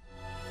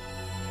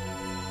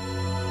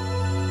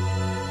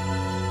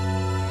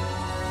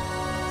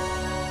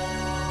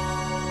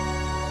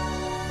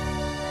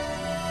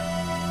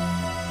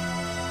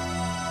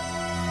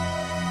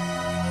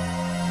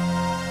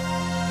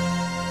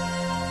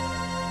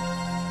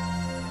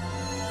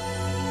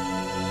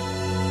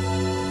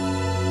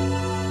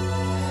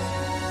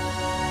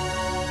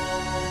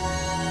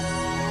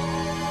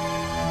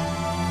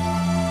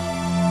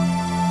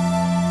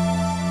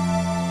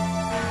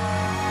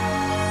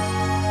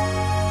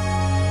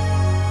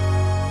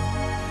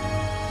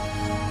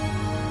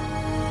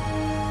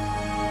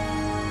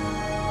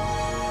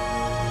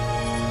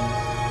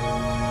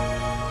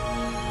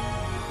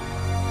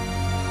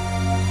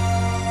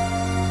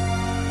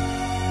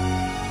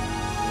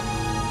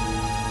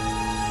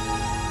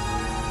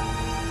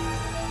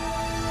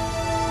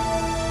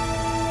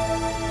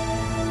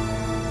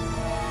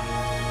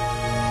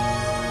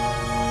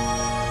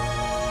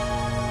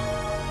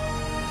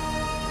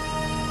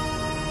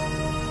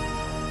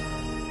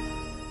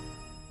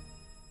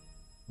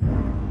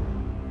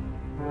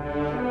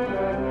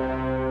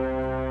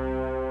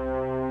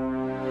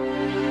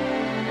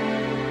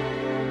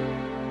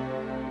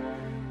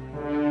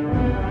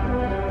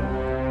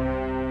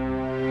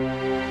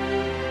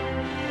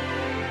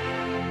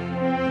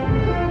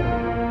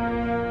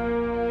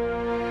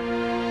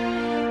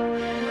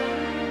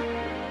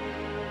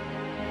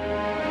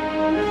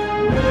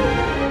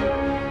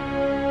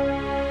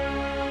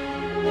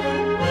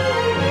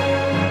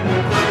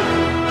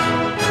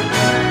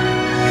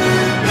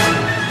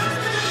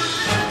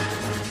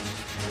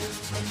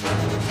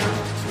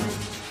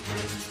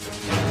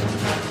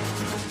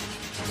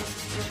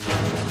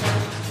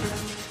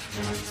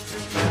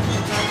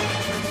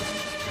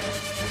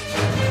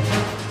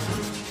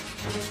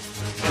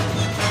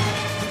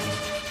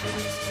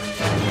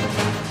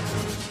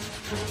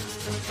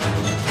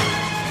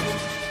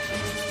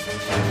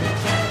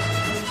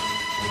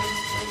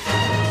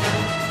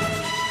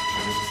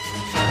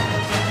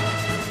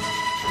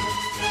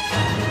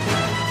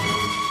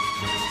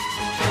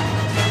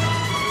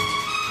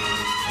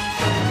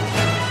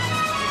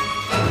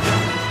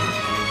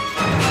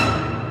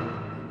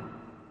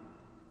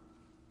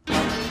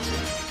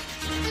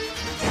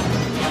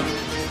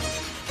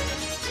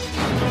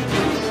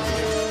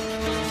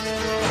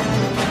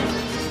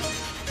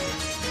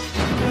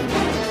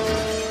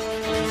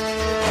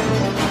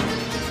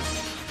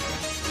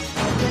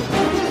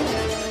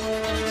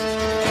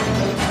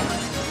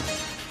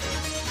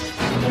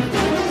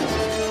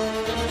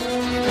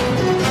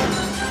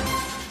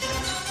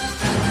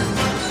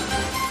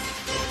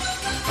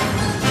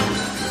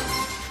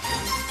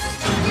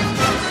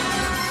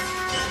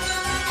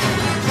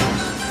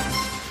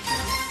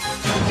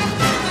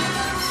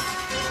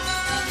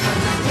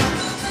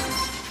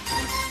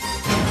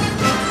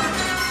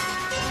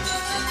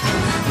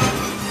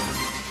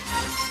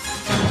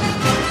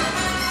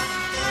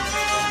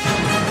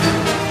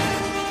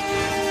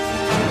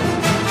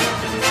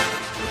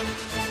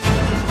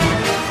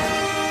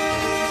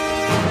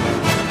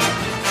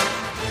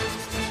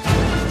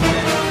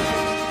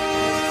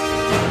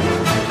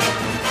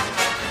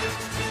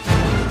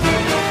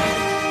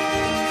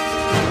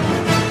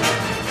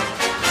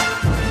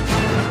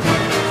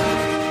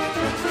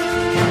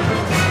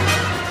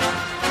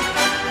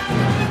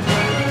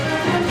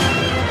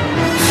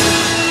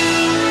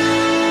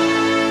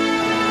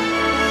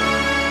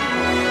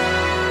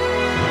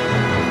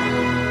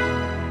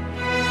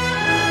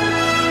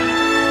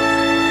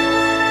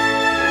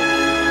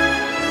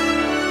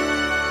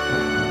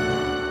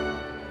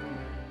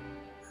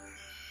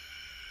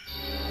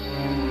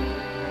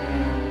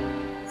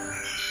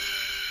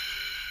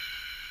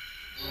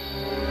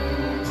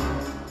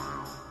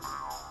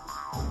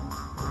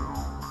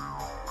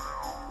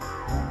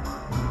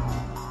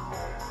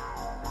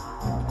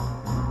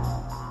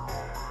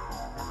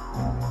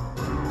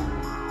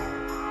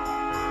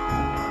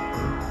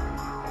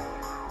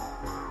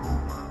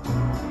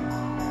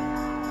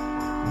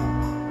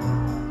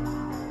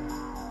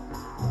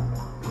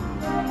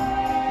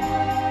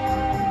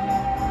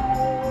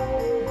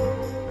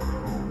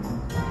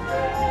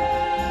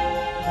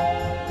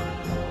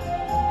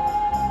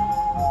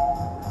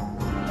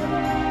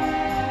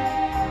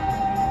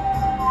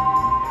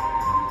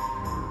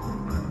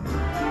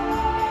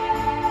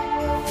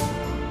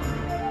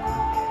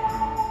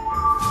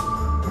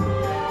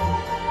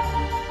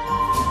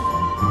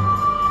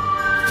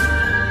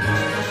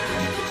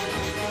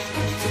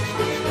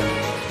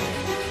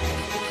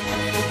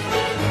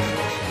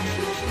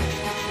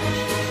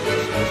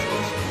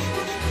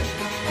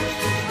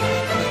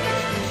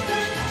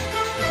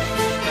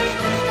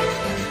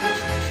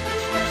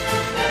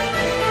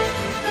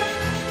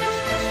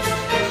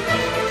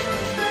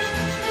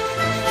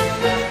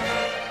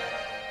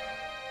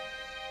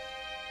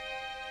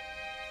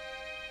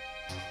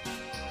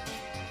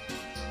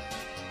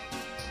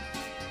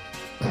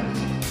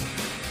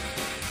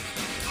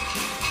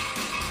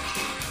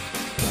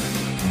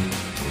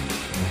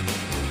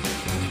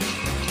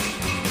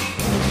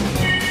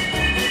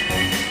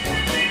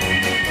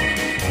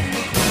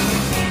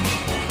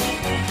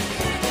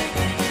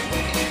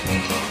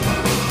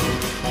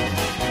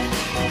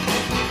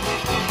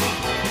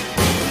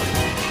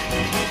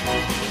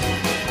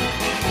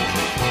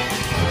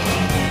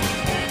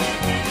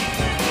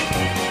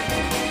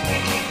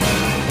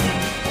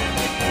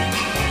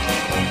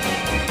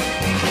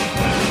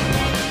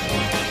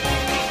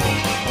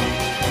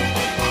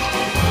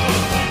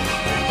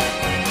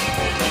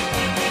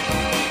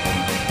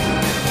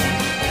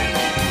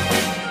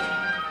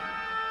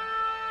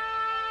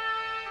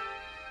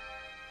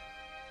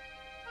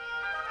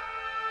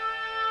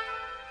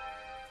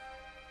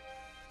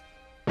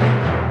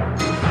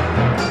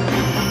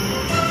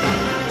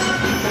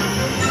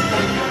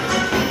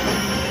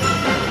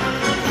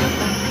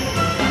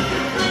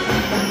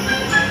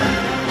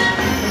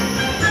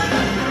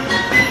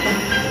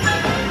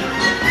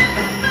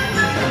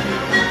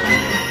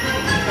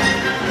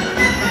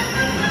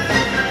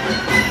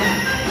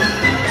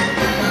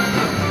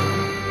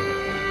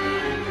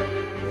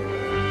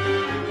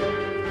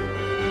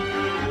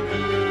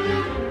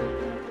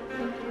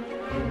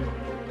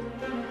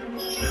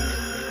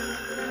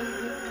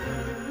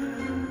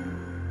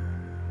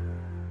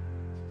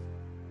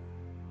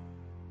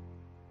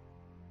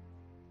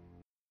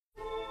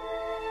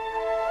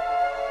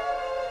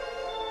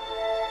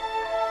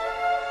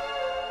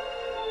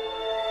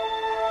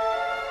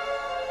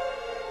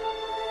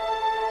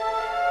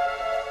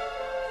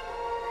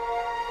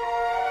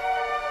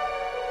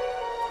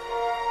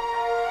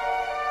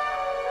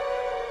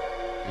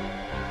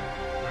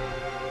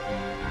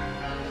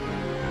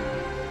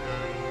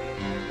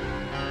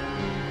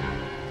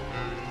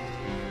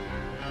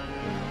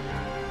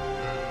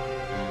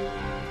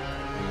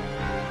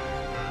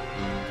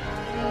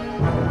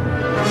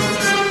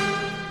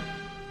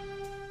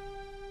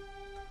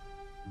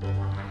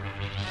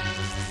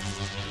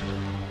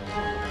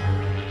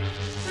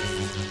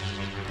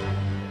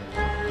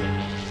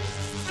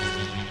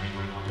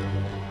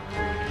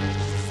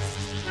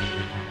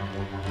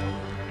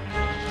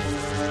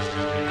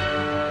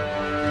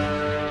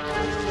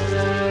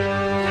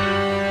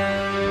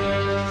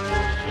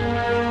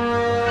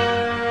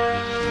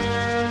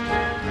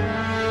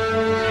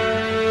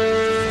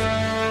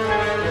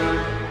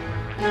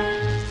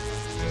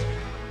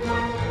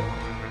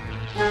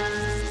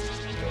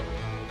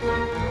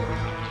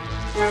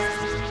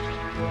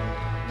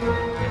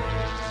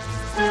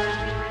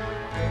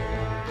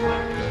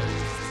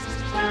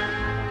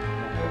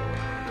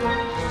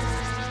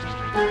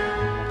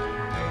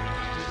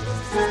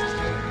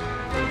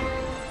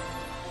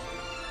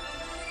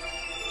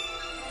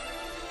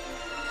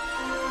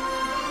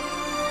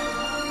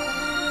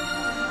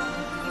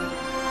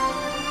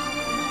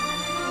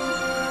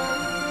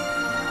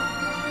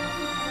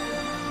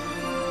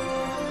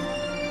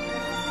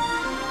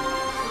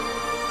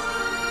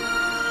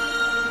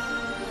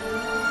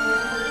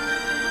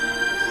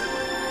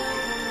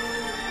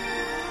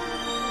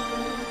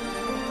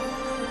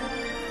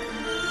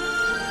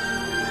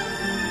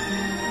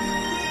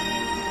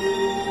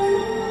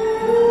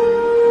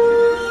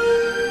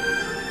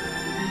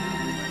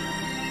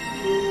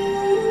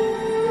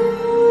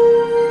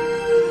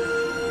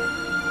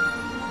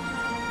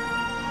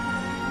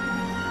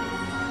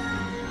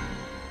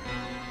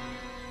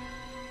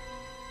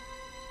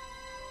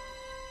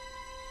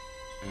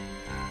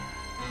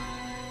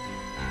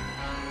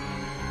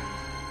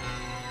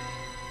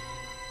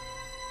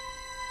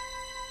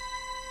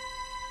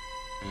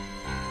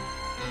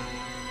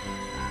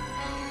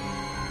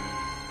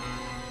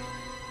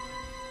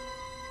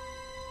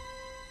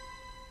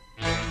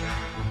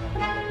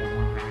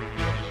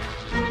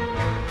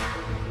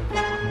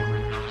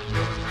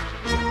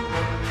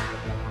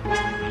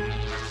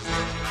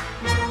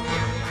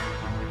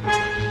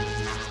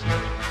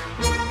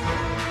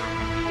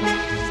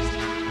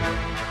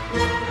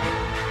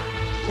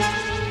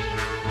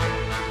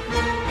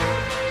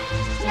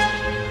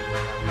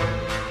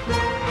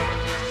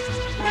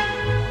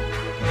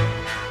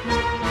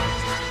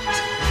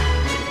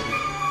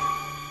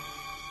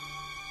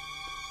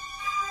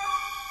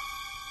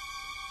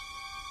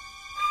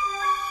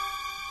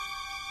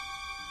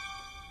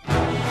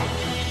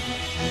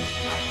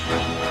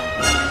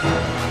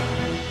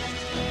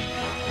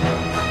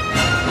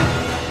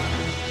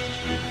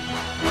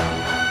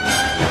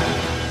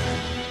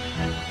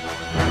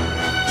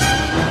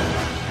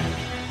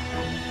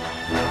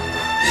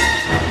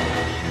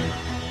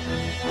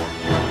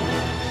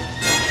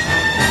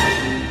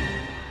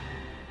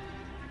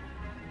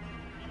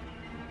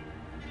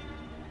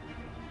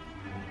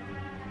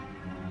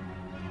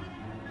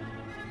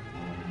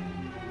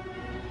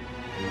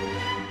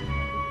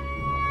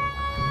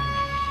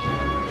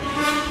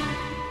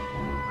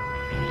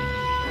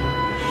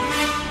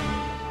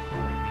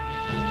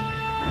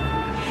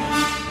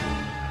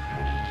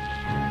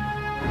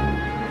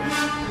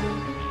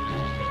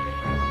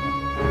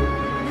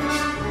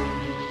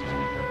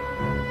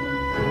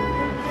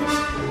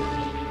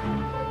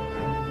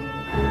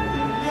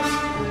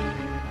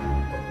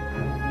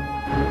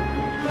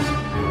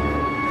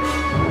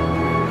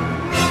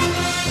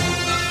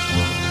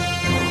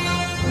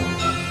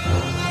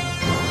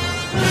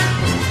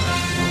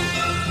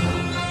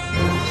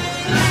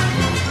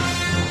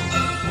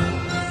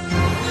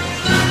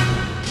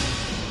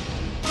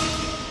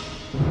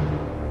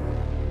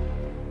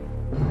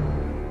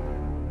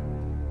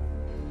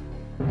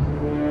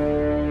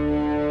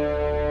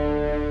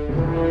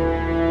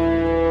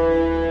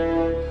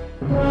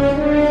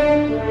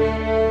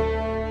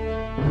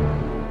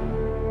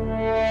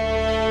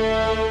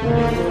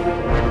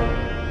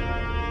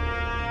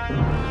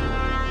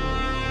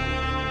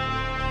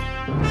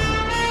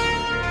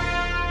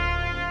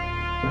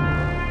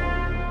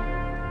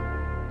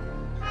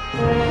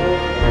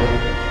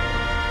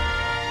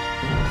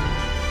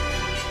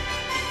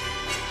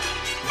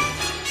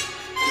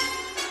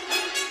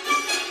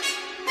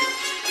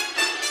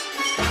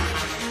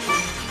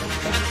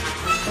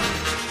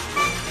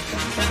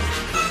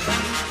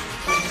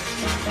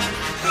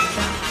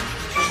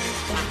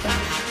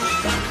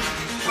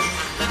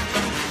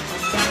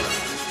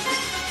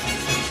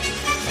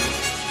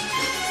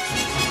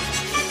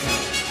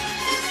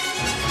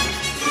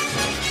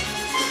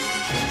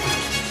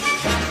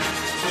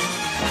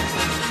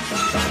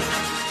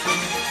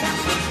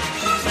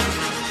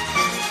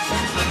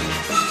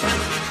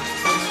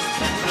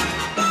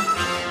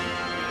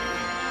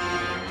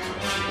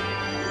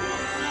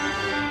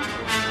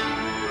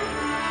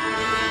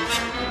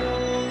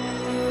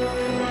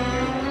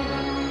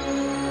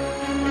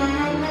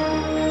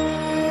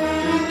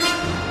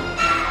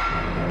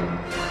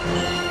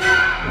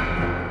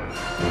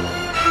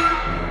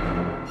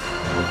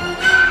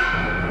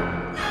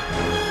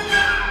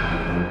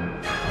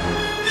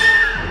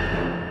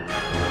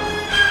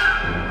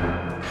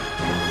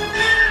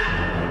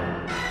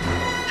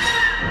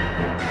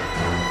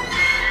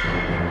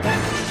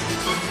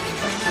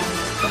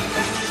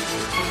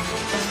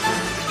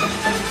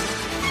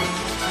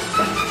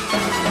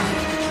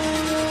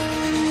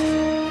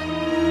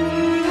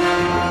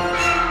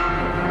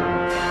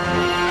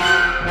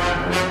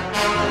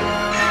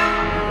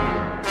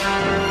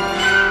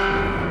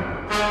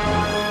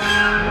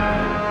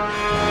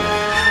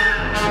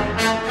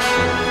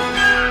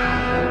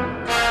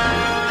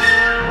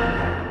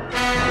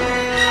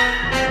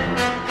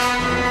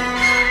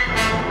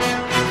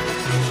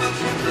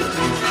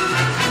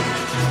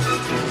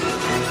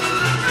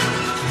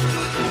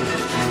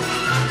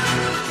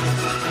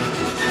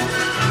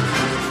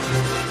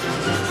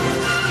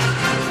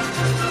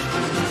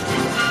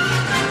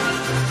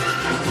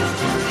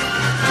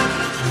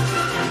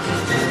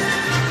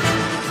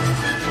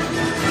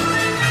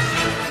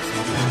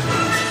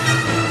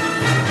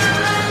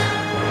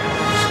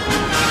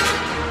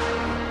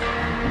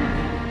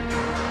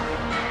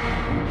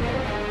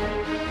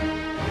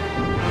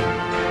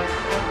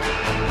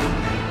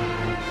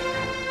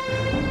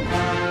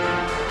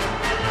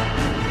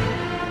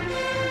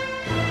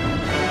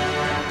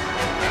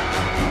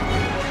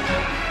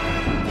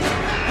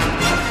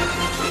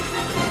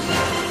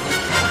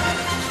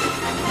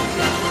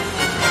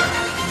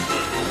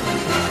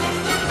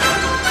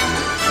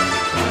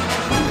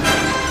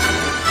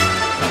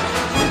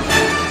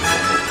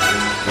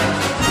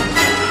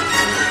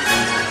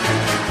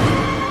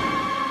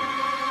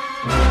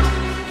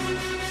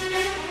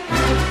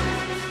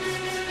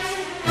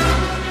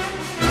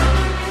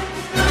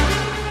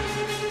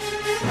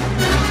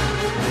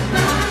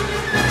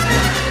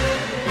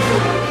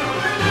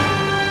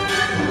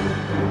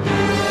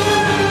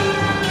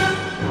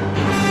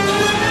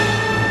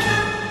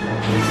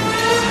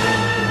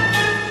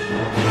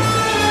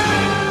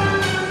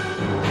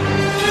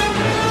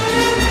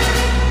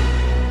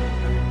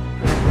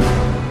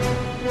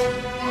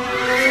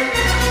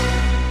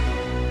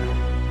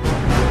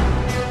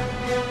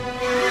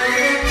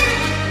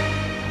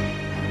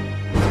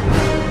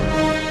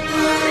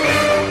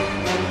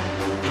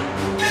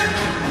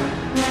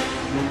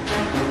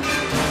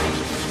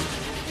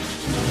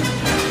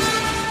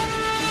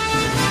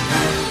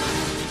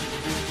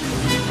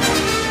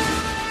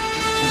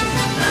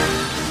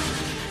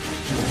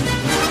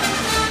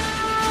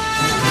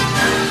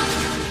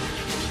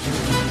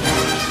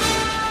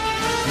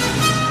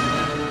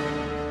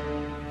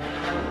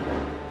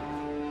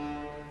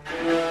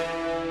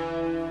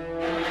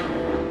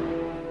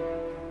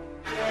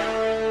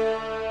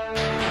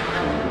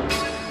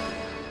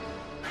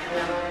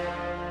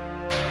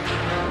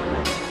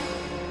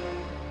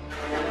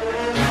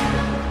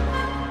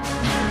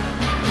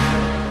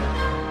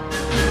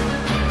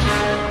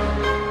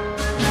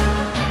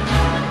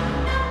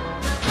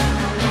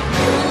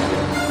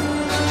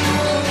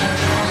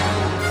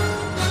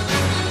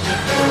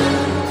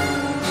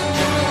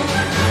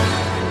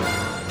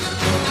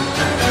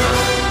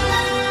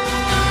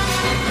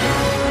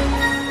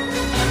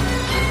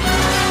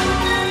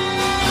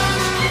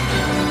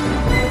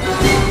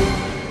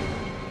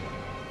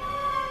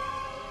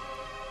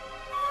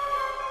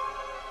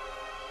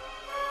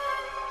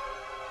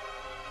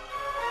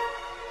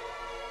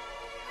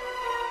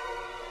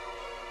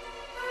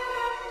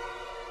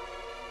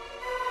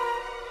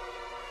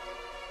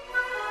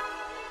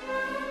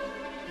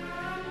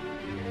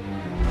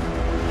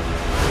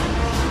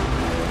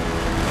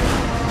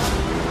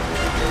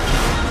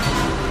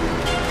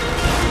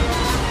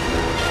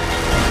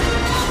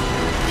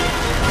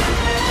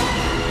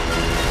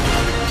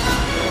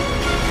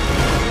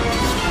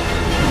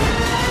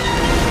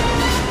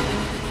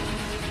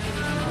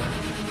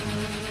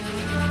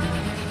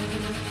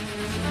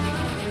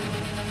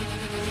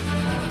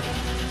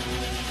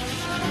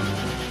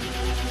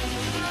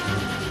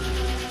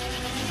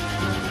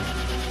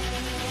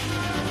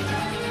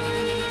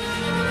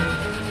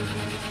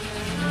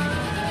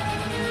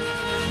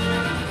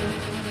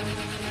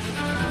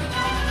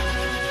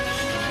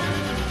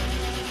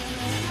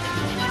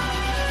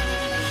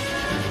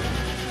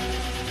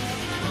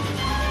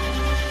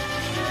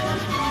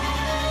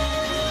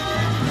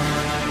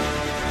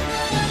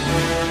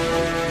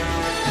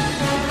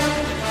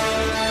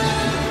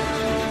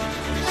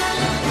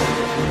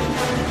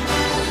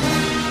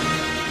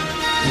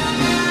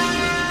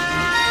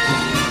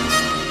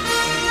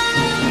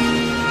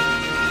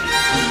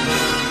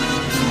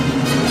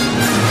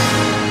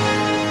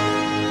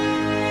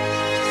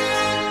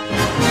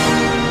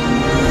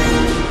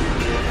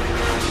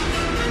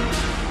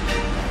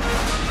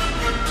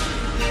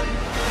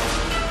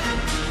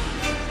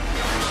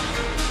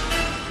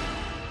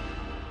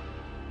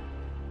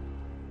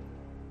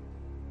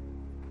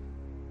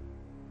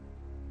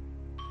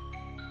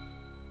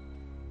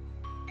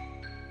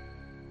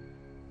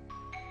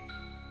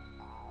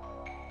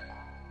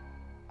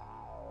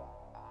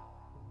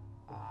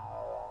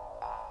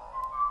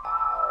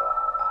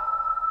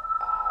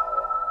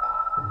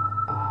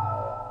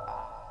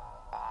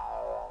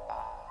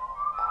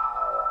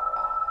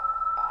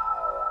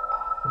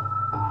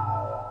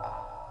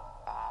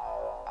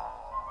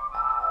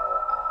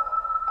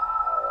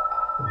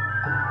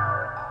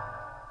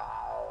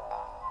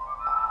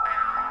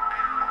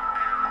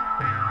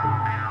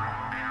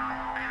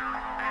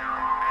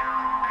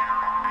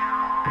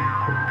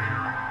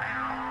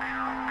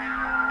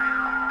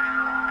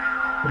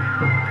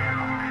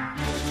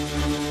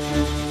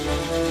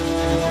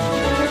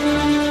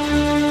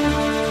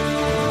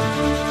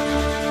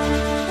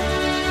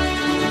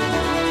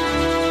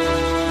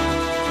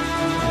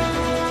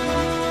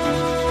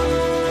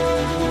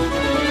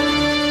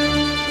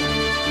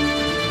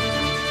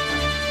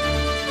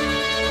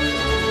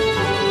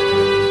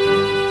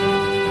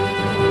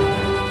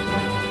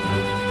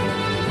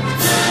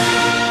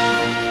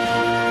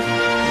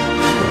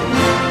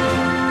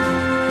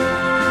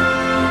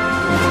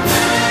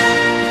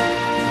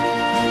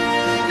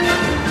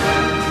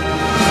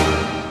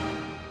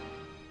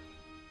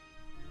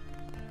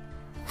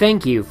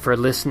 Thank you for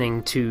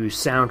listening to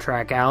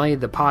Soundtrack Alley,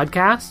 the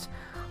podcast.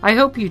 I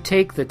hope you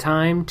take the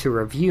time to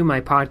review my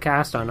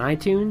podcast on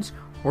iTunes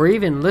or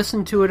even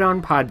listen to it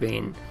on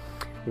Podbean.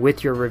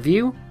 With your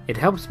review, it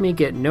helps me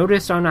get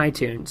noticed on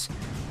iTunes.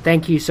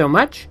 Thank you so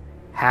much.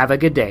 Have a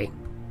good day.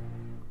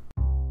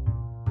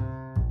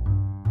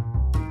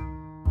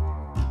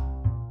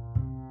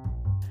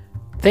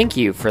 Thank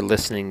you for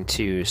listening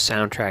to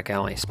Soundtrack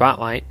Alley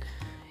Spotlight.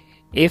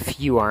 If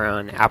you are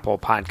on Apple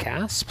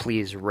Podcasts,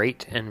 please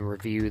rate and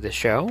review the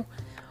show.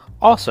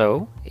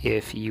 Also,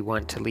 if you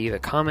want to leave a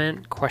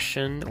comment,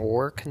 question,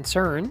 or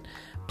concern,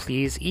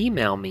 please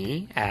email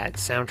me at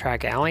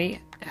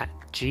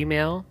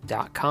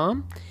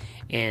soundtrackalley@gmail.com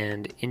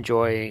and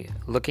enjoy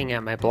looking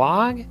at my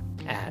blog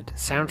at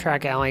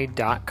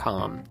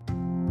soundtrackalley.com.